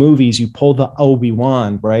in these movies, you pull the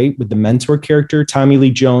Obi-Wan, right? With the mentor character, Tommy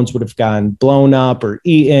Lee Jones would have gotten blown up or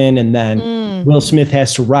eaten. And then Will Smith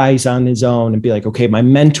has to rise on his own and be like, okay, my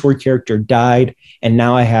mentor character died. And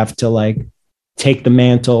now I have to like take the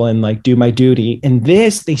mantle and like do my duty. And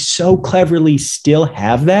this, they so cleverly still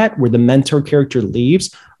have that where the mentor character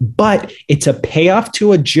leaves, but it's a payoff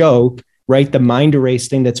to a joke, right? The mind erase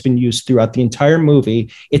thing that's been used throughout the entire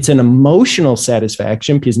movie. It's an emotional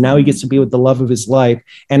satisfaction because now he gets to be with the love of his life,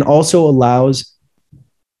 and also allows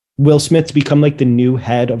Will Smith to become like the new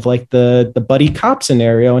head of like the buddy cop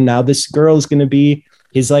scenario. And now this girl is going to be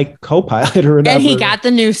his like co-pilot or whatever. And he got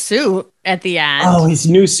the new suit at the end. Oh, his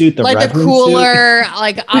new suit, the like the cooler, suit.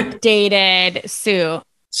 like updated suit.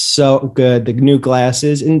 So good. The new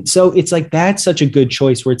glasses. And so it's like, that's such a good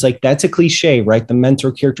choice where it's like, that's a cliche, right? The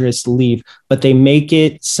mentor character has to leave, but they make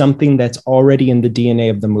it something that's already in the DNA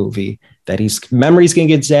of the movie, that his memory's going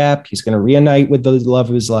to get zapped. He's going to reunite with the love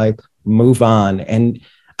of his life, move on. And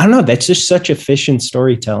I don't know, that's just such efficient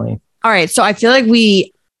storytelling. All right. So I feel like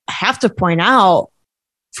we have to point out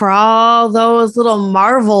for all those little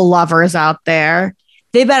Marvel lovers out there,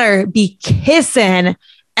 they better be kissing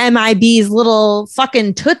MIB's little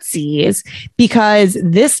fucking tootsies, because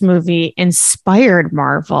this movie inspired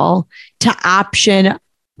Marvel to option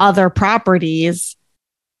other properties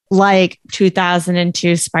like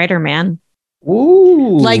 2002 Spider-Man.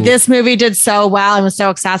 Ooh. Like this movie did so well and was so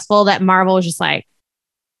successful that Marvel was just like,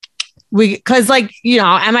 because like,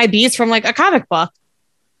 MIB is from like a comic book.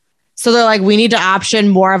 So they're like, we need to option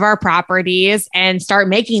more of our properties and start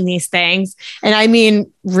making these things. And I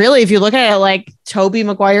mean, really, if you look at it, like Tobey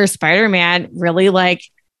Maguire's Spider-Man really like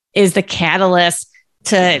is the catalyst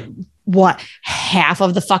to what half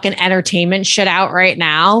of the fucking entertainment shit out right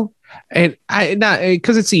now. And I not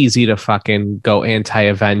because it's easy to fucking go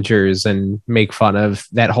anti-Avengers and make fun of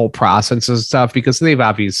that whole process and stuff because they've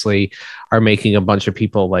obviously are making a bunch of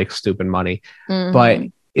people like stupid money. But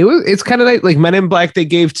it's kind of like Men in Black. They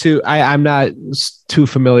gave to I'm not too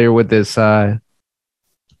familiar with this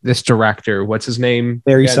this director. What's his name?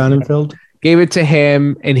 Barry Sonnenfeld. Gave it to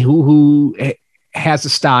him, and who has a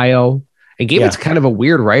style, and gave it to kind of a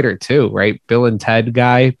weird writer too, right? Bill and Ted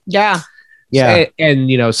guy. Yeah. Yeah. And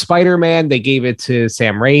you know, Spider-Man, they gave it to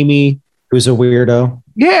Sam Raimi, who's a weirdo.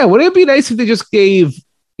 Yeah, wouldn't it be nice if they just gave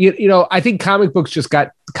you know, I think comic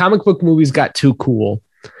book movies got too cool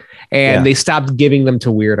and they stopped giving them to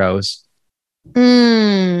weirdos.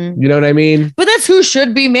 You know what I mean? But that's who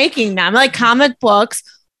should be making them. Like, comic books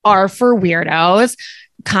are for weirdos.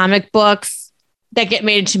 Comic books that get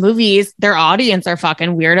made into movies, their audience are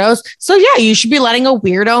fucking weirdos. So yeah, you should be letting a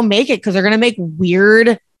weirdo make it because they're going to make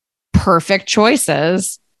weird, perfect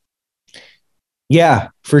choices. Yeah,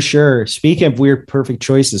 for sure. Speaking of weird, perfect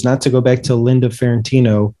choices, not to go back to Linda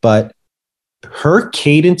Ferrantino, but her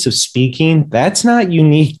cadence of speaking, that's not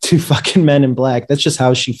unique to fucking Men in Black. That's just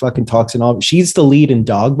how she fucking talks in all. She's the lead in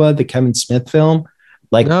Dogma, the Kevin Smith film.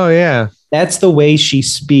 Like, oh yeah, that's the way she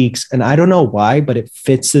speaks. And I don't know why, but it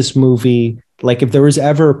fits this movie. Like, if there was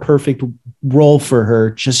ever a perfect role for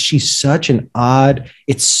her, just she's such an odd,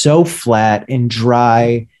 it's so flat and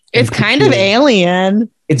dry. It's kind of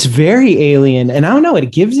alien. It's very alien. And I don't know,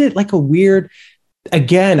 it gives it like a weird,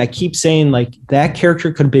 again, I keep saying like that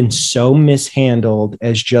character could have been so mishandled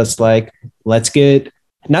as just like, let's get,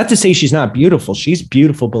 not to say she's not beautiful. She's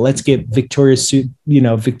beautiful, but let's get Victoria's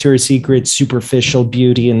Secret superficial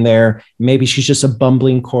beauty in there. Maybe she's just a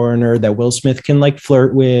bumbling coroner that Will Smith can like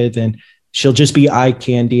flirt with and she'll just be eye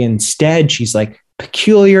candy. Instead, she's like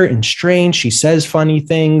peculiar and strange. She says funny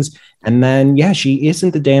things. And then, yeah, she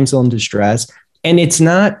isn't the damsel in distress. And it's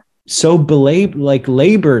not so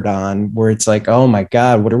labored on where it's like, oh my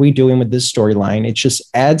God, what are we doing with this storyline? It just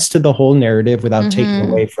adds to the whole narrative without taking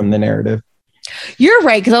away from the narrative. You're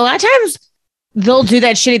right. Because a lot of times they'll do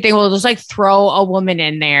that shitty thing. We'll just like throw a woman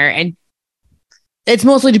in there. And it's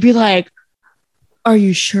mostly to be like, are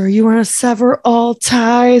you sure you want to sever all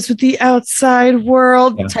ties with the outside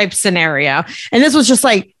world type scenario? And this was just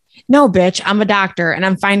like, no, bitch, I'm a doctor and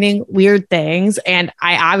I'm finding weird things. And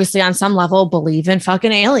I obviously on some level believe in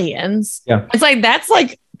fucking aliens. Yeah. It's like, that's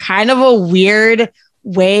like kind of a weird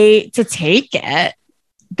way to take it. That,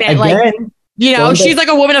 again, like, you know, she's like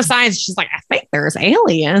a woman of science. She's like, I think there's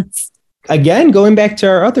aliens. Again, going back to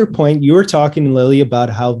our other point, you were talking, Lily, about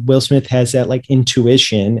how Will Smith has that like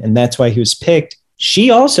intuition and that's why he was picked. She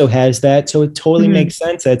also has that. So it totally makes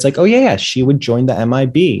sense that it's like, oh yeah, she would join the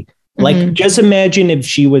MIB. Like, just imagine if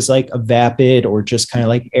she was like a vapid or just kind of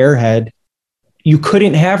like airhead. You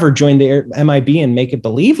couldn't have her join the MIB and make it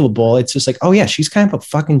believable. It's just like, oh yeah, she's kind of a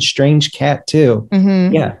fucking strange cat too.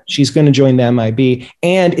 Yeah, she's going to join the MIB.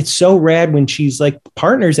 And it's so rad when she's like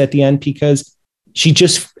partners at the end because she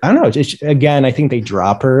just, I don't know. Again, I think they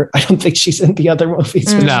drop her. I don't think she's in the other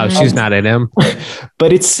movies. No, she's not in him.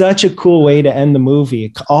 But it's such a cool way to end the movie.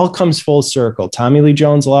 It all comes full circle. Tommy Lee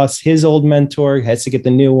Jones lost his old mentor, has to get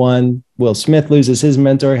the new one. Will Smith loses his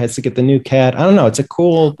mentor, has to get the new cat. I don't know. It's a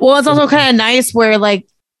cool. Well, it's also kind of nice where like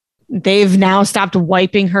they've now stopped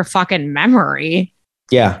wiping her fucking memory.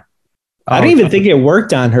 Yeah. I don't even think it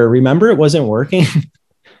worked on her. Remember, it wasn't working.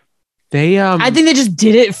 I think they just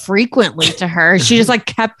did it frequently to her. She just like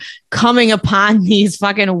kept coming upon these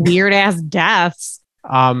fucking weird ass deaths.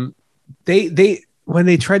 They when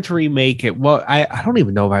they tried to remake it, well, I don't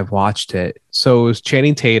even know if I've watched it. So it was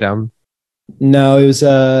Channing Tatum. No, it was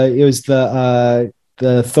the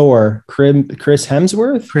Thor, Chris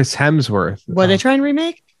Hemsworth. Chris Hemsworth. What they try and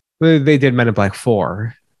remake? They did Men in Black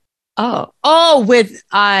 4. Oh, with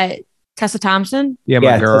Tessa Thompson? Yeah,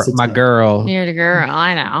 my girl. You're the girl.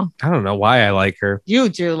 I know. I don't know why I like her. You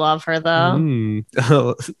do love her, though.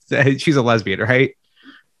 She's a lesbian, right?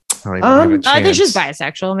 I think she's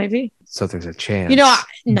bisexual, maybe. So there's a chance. You know,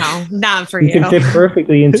 no, not for you. You can fit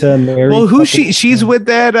perfectly into Mary. Well, who's she? She's with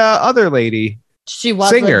that other lady. She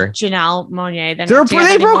was singer with Janelle Monáe.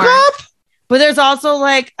 They broke up? But there's also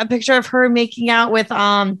like a picture of her making out with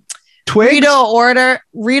Twigs?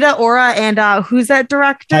 Rita Ora, and who's that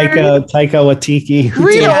director? Taika Waititi.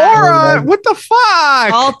 Rita Ora, what the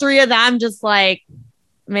fuck? All three of them just like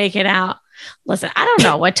making out. Listen, I don't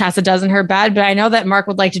know what Tessa does in her bed, but I know that Mark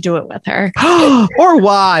would like to do it with her. Or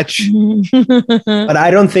watch. But I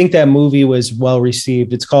don't think that movie was well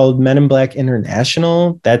received. It's called Men in Black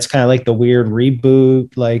International. That's kind of like the weird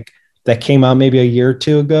reboot, like that came out maybe a year or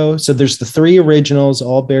two ago. So there's the 3 originals,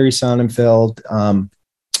 all Barry Sonnenfeld,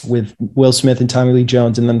 with Will Smith and Tommy Lee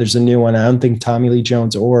Jones, and then there's a new one. I don't think Tommy Lee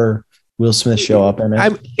Jones or Will Smith show up in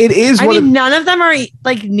it. None of them are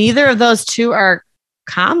like, neither of those two are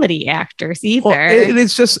comedy actors either. Well,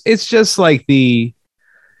 it's just like the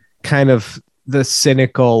kind of the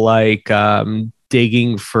cynical, like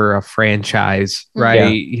digging for a franchise,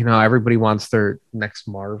 right? Yeah. Everybody wants their next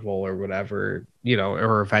Marvel or whatever,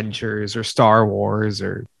 or Avengers or Star Wars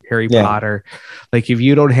or Harry Potter. Like, if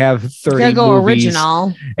you don't have 30 go movies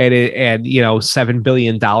original and $7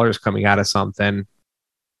 billion coming out of something,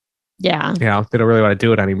 they don't really want to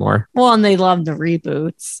do it anymore. Well, and they love the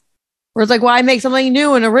reboots. Where it's like, why make something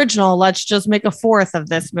new and original? Let's just make a 4th of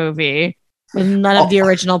this movie with none of the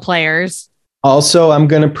original players. Also, I'm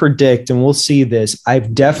going to predict, and we'll see this.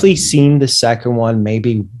 I've definitely seen the second one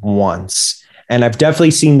maybe once, and I've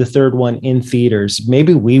definitely seen the third one in theaters.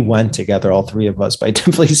 Maybe we went together, all 3 of us, but I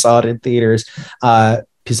definitely saw it in theaters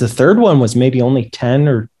because the third one was maybe only 10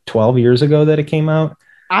 or 12 years ago that it came out.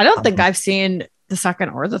 I don't think I've seen the second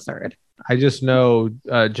or the third. I just know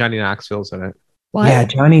Johnny Knoxville's in it. What? Yeah,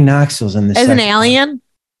 Johnny Knoxville's in this. As an alien? One.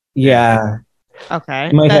 Yeah. Okay.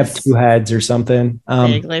 He might have 2 heads or something.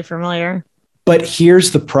 Vaguely familiar. But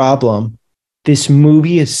here's the problem. This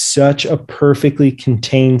movie is such a perfectly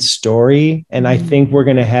contained story, and I think we're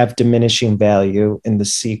going to have diminishing value in the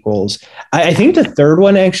sequels. I think the third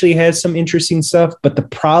one actually has some interesting stuff, but the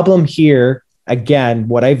problem here, again,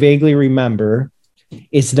 what I vaguely remember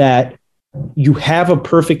is that you have a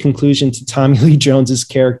perfect conclusion to Tommy Lee Jones's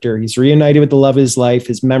character. He's reunited with the love of his life.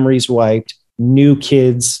 His memories wiped. New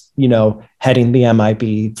kids, heading the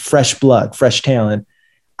MIB, fresh blood, fresh talent.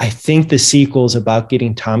 I think the sequel is about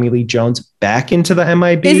getting Tommy Lee Jones back into the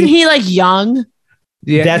MIB. Isn't he like young?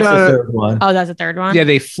 Yeah, that's the third one. Oh, that's the third one. Yeah,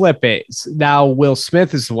 they flip it. Now Will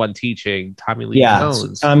Smith is the one teaching Tommy Lee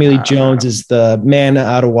Jones. So Tommy Lee Jones is the man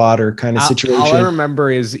out of water kind of situation. All I remember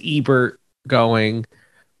is Ebert going,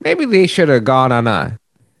 maybe they should have gone on a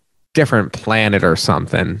different planet or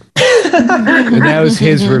something. And that was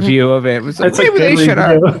his review of it. It was like, maybe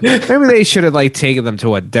they should have like taken them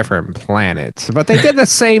to a different planet, but they did the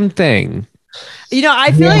same thing.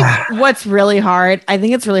 I feel like what's really hard, I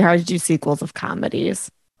think it's really hard to do sequels of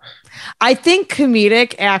comedies. I think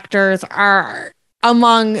comedic actors are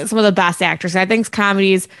among some of the best actors. I think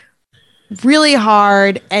comedies really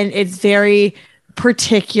hard, and it's very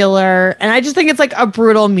particular, and I just think it's like a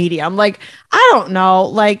brutal medium. Like, I don't know,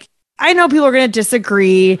 like, I know people are going to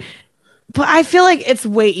disagree, but I feel like it's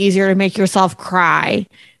way easier to make yourself cry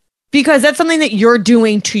because that's something that you're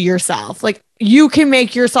doing to yourself. Like, you can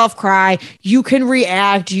make yourself cry, you can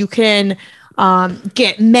react, you can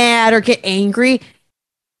get mad or get angry.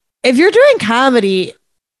 If you're doing comedy,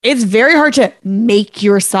 it's very hard to make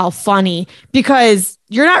yourself funny because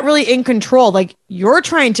you're not really in control. Like, you're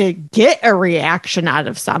trying to get a reaction out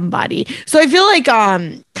of somebody. So I feel like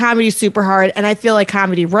comedy is super hard, and I feel like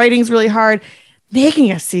comedy writing is really hard.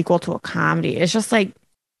 Making a sequel to a comedy is just like,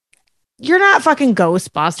 you're not fucking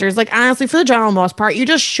Ghostbusters. Like, honestly, for the general most part, you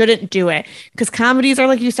just shouldn't do it because comedies are,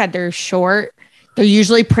 like you said, they're short. They're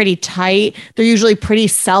usually pretty tight. They're usually pretty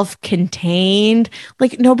self-contained.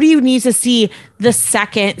 Like, nobody needs to see the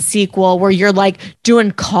second sequel where you're like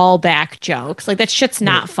doing callback jokes. Like, that shit's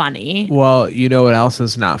not funny. Well, you know what else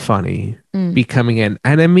is not funny? Becoming an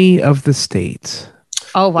enemy of the state.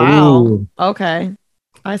 Oh, wow. Ooh. Okay.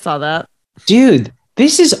 I saw that. Dude,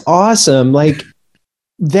 this is awesome. Like,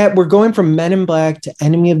 that we're going from Men in Black to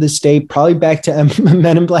Enemy of the State, probably back to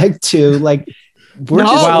Men in Black 2. Like, we're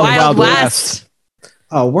just Wild West.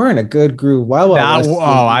 Oh, we're in a good groove. Wild West.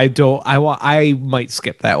 I might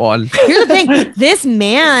skip that one. Here's the thing. This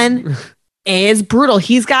man is brutal.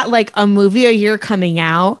 He's got like a movie a year coming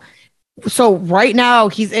out. So right now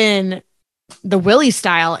he's in the Willie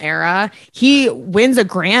style era. He wins a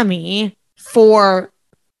Grammy for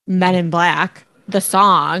Men in Black, the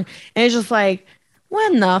song. And it's just like,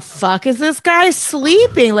 when the fuck is this guy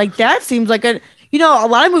sleeping? Like, that seems like a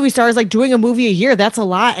lot of movie stars like doing a movie a year. That's a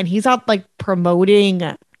lot. And he's out like promoting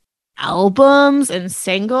albums and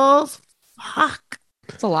singles. Fuck.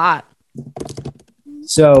 It's a lot.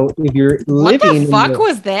 So if you're living, what the fuck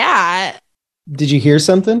was that? Did you hear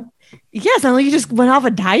something? Yes, I know you just went off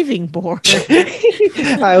a diving board.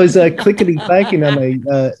 I was clickety clacking on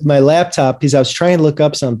my laptop because I was trying to look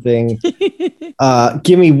up something.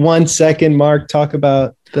 Give me 1 second, Mark. Talk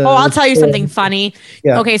about I'll tell you something funny.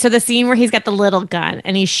 Yeah. Okay, so the scene where he's got the little gun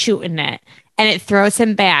and he's shooting it and it throws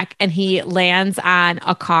him back and he lands on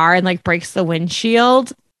a car and like breaks the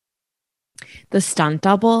windshield. The stunt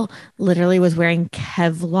double literally was wearing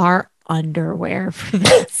Kevlar underwear for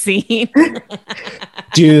that scene.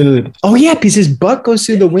 Dude. Oh yeah, because his butt goes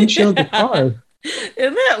through the windshield of the car.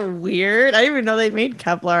 Isn't that weird? I didn't even know they made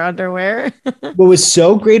Kevlar underwear. What was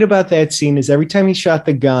so great about that scene is every time he shot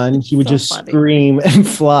the gun, he would So just funny. scream and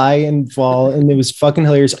fly and fall. And it was fucking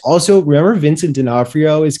hilarious. Also, remember Vincent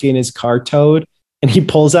D'Onofrio is getting his car towed and he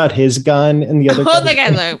pulls out his gun and the other Oh, the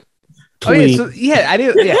guy's like, Oh yeah, so, yeah, I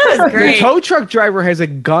did. Yeah, That was the great. tow truck driver has a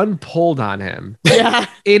gun pulled on him yeah,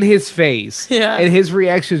 in his face, yeah. and his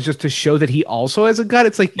reaction is just to show that he also has a gun.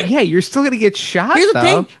 It's like, yeah, you're still gonna get shot. Here's the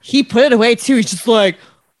though. thing: he put it away too. He's just like,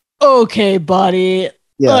 "Okay, buddy,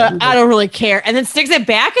 Yeah. I don't really care," and then sticks it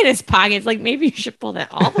back in his pocket. It's like maybe you should pull that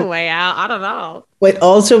all the way out. I don't know. But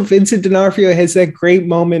also Vincent D'Onofrio has that great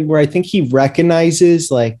moment where I think he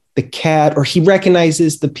recognizes like the cat or he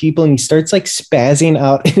recognizes the people and he starts like spazzing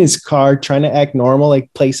out in his car, trying to act normal,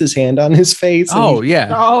 like place his hand on his face. Oh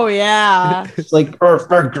yeah, Oh yeah. It's like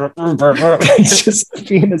he's just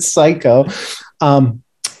being a psycho.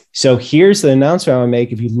 So here's the announcement I want to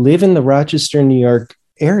make. If you live in the Rochester, New York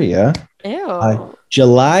area, Ew.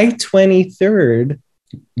 July 23rd,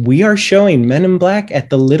 we are showing Men in Black at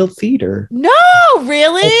the Little Theater. No,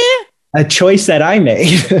 really? A choice that I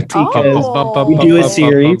made because Oh. we do a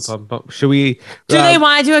series. Should we? Do they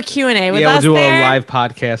want to do a Q&A with Yeah, we'll us do there? a live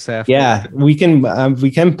podcast after. Yeah, we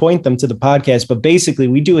can point them to the podcast, but basically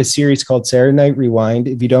we do a series called Saturday Night Rewind.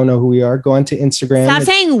 If you don't know who we are, go onto Instagram. Stop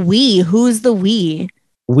saying we. Who's the we?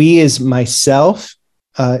 We is myself,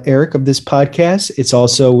 Eric of this podcast. It's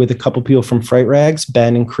also with a couple people from Fright Rags,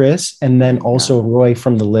 Ben and Chris, and then also Roy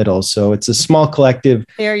from The Little. So it's a small collective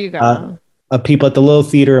There you go. of people at the Little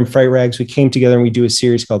Theater and Fright Rags. We came together and we do a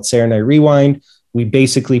series called Saturday Night Rewind. We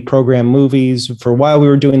basically program movies. For a while, we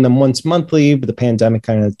were doing them once monthly, but the pandemic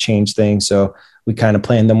kind of changed things. So we kind of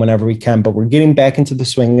plan them whenever we can, but we're getting back into the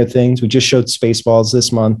swing of things. We just showed Spaceballs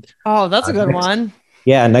this month. Oh, that's a good one.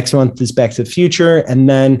 Yeah, next month is Back to the Future. And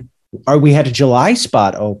then we had a July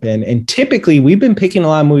spot open. And typically we've been picking a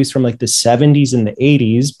lot of movies from like the 70s and the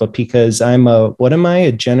 80s, but because I'm a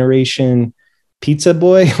generation pizza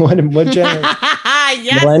boy? What generation?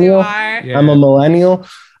 Yes, Millennial? you are. Yeah. I'm a millennial.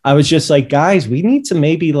 I was just like, guys, we need to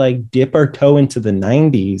maybe like dip our toe into the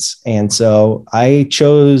 90s. And so I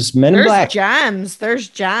chose Men in There's Black. gems. There's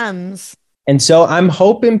gems. And so I'm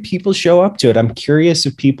hoping people show up to it. I'm curious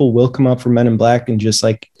if people will come up for Men in Black and just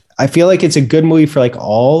like, I feel like it's a good movie for like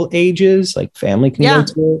all ages, like family can Yeah. go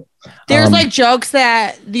to it. There's like jokes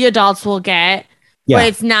that the adults will get, but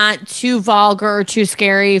it's not too vulgar or too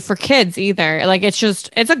scary for kids either. Like it's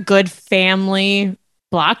a good family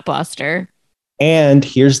blockbuster. And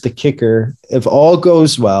here's the kicker. If all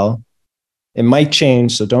goes well, it might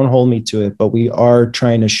change, so don't hold me to it, but we are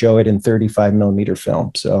trying to show it in 35 millimeter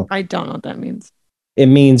film. So I don't know what that means. it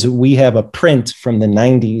means we have a print from the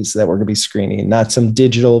 90s that we're going to be screening, not some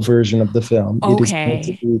digital version of the film. It is meant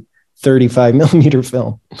to be 35 millimeter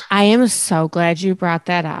film. I am so glad you brought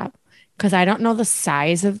that up because I don't know the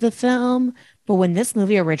size of the film, but when this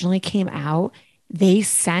movie originally came out, they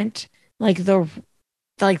sent like the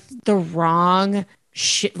wrong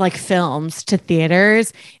films to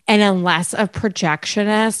theaters, and unless a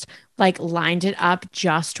projectionist like lined it up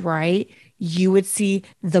just right, you would see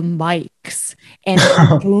the mics and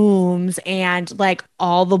the booms and like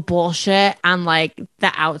all the bullshit on like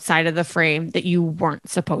the outside of the frame that you weren't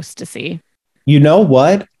supposed to see. You know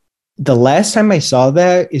what? The last time I saw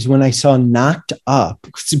that is when I saw Knocked Up.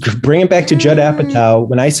 Bring it back to Judd Apatow.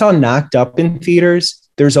 When I saw Knocked Up in theaters,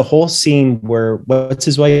 there's a whole scene where, what's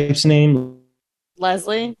his wife's name?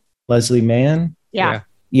 Leslie Mann? yeah.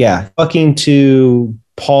 Yeah. Talking to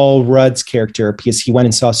Paul Rudd's character because he went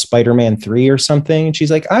and saw Spider-Man 3 or something. And she's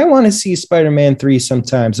like, I want to see Spider-Man 3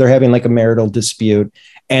 sometimes. They're having like a marital dispute.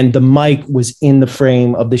 And the mic was in the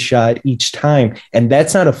frame of the shot each time. And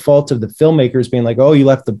that's not a fault of the filmmakers being like, oh, you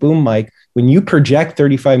left the boom mic. When you project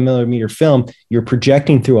 35 millimeter film, you're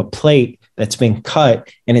projecting through a plate that's been cut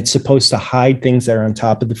and it's supposed to hide things that are on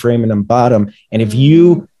top of the frame and on bottom. And if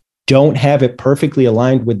you don't have it perfectly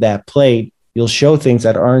aligned with that plate, you'll show things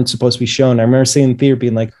that aren't supposed to be shown. I remember seeing in the theater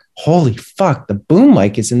being like, holy fuck, the boom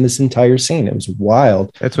mic is in this entire scene. It was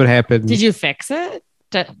wild. That's what happened. Did you fix it?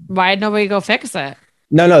 Why did nobody go fix it?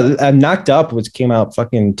 No, Knocked Up came out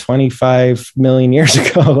fucking 25 million years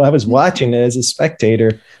ago. I was watching it as a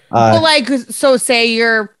spectator. So say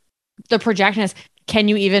you're the projectionist. Can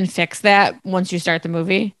you even fix that once you start the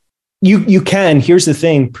movie? You can. Here's the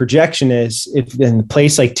thing. Projectionists, if in a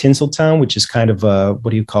place like Tinseltown, which is kind of a,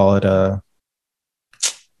 what do you call it? A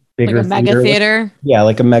bigger like a mega theater. Yeah,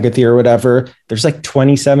 like a mega theater or whatever. There's like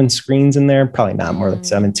 27 screens in there, probably not more than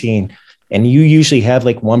 17. And you usually have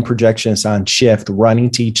like one projectionist on shift running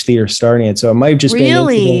to each theater starting it. So it might have just been.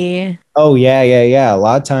 Really? Oh, yeah. A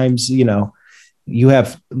lot of times, you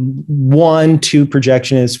have 1-2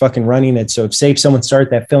 projectionists fucking running it. So if, say, if someone started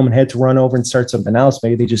that film and had to run over and start something else,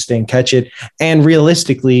 maybe they just didn't catch it. And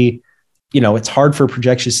realistically, it's hard for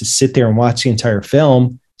projectionists to sit there and watch the entire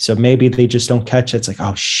film. So maybe they just don't catch it. It's like,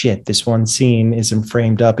 oh shit, this one scene isn't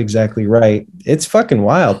framed up exactly right. It's fucking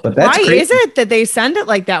wild, but that's why crazy. is it that they send it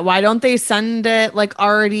like that? Why don't they send it like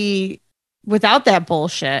already without that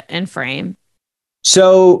bullshit in frame?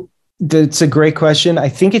 So that's a great question. I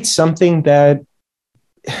think it's something that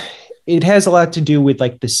it has a lot to do with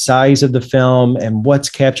like the size of the film and what's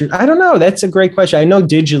captured. I don't know. That's a great question. I know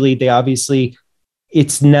digitally,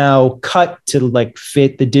 it's now cut to like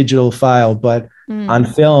fit the digital file, but on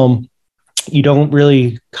film, you don't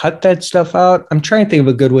really cut that stuff out. I'm trying to think of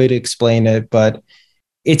a good way to explain it, but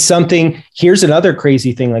it's something. Here's another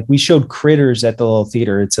crazy thing. Like we showed Critters at the little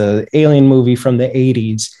theater. It's an alien movie from the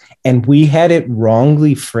 80s, and we had it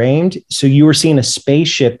wrongly framed. So you were seeing a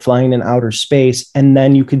spaceship flying in outer space, and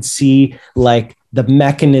then you could see like the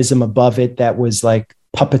mechanism above it that was like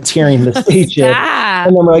puppeteering the spaceship.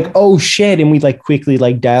 And then we're like, oh shit. And we like quickly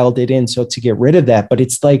like dialed it in so to get rid of that. But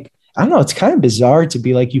it's like, I don't know, it's kind of bizarre to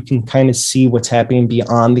be like, you can kind of see what's happening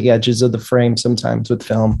beyond the edges of the frame sometimes with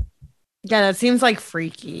film. Yeah, that seems like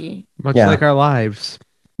freaky. Much like our lives.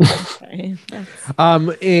 Okay.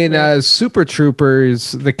 In Super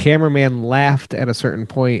Troopers, the cameraman laughed at a certain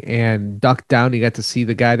point and ducked down. You got to see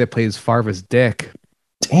the guy that plays Farva's dick.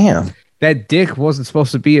 Damn. That dick wasn't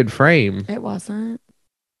supposed to be in frame. It wasn't.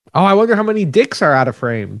 Oh, I wonder how many dicks are out of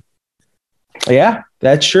frame. Yeah,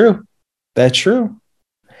 that's true. That's true.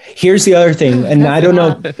 Here's the other thing, and I don't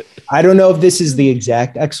know if this is the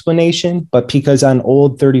exact explanation, but because on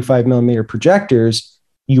old 35 millimeter projectors,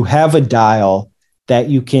 you have a dial that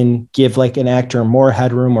you can give like an actor more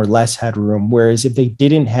headroom or less headroom. Whereas if they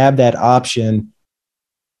didn't have that option,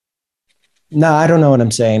 no, I don't know what I'm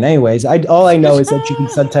saying. Anyways, all I know is that you can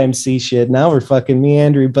sometimes see shit. Now we're fucking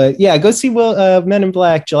meandering, but yeah, go see Men in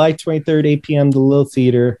Black, July 23rd, 8 p.m. the Little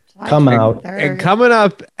Theater. Come out. And coming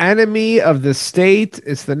up, Enemy of the State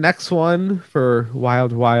is the next one for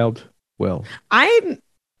Wild Wild Will. I'm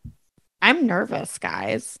nervous,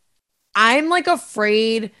 guys. I'm like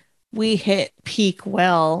afraid we hit peak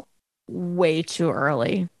Will way too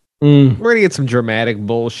early. We're gonna get some dramatic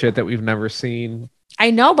bullshit that we've never seen.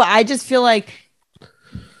 I know, but I just feel like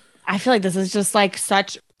this is just like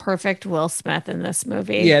such perfect Will Smith in this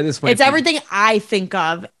movie. Yeah, it's everything I think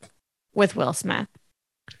of with Will Smith.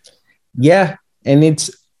 Yeah, and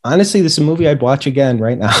it's honestly, this is a movie I'd watch again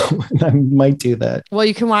right now. I might do that. Well,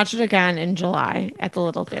 you can watch it again in July at the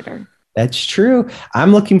Little Theater. That's true.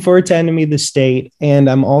 I'm looking forward to Enemy of the State, and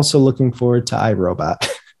I'm also looking forward to iRobot.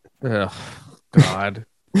 Oh, God.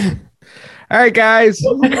 All right, guys.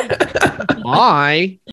 Bye.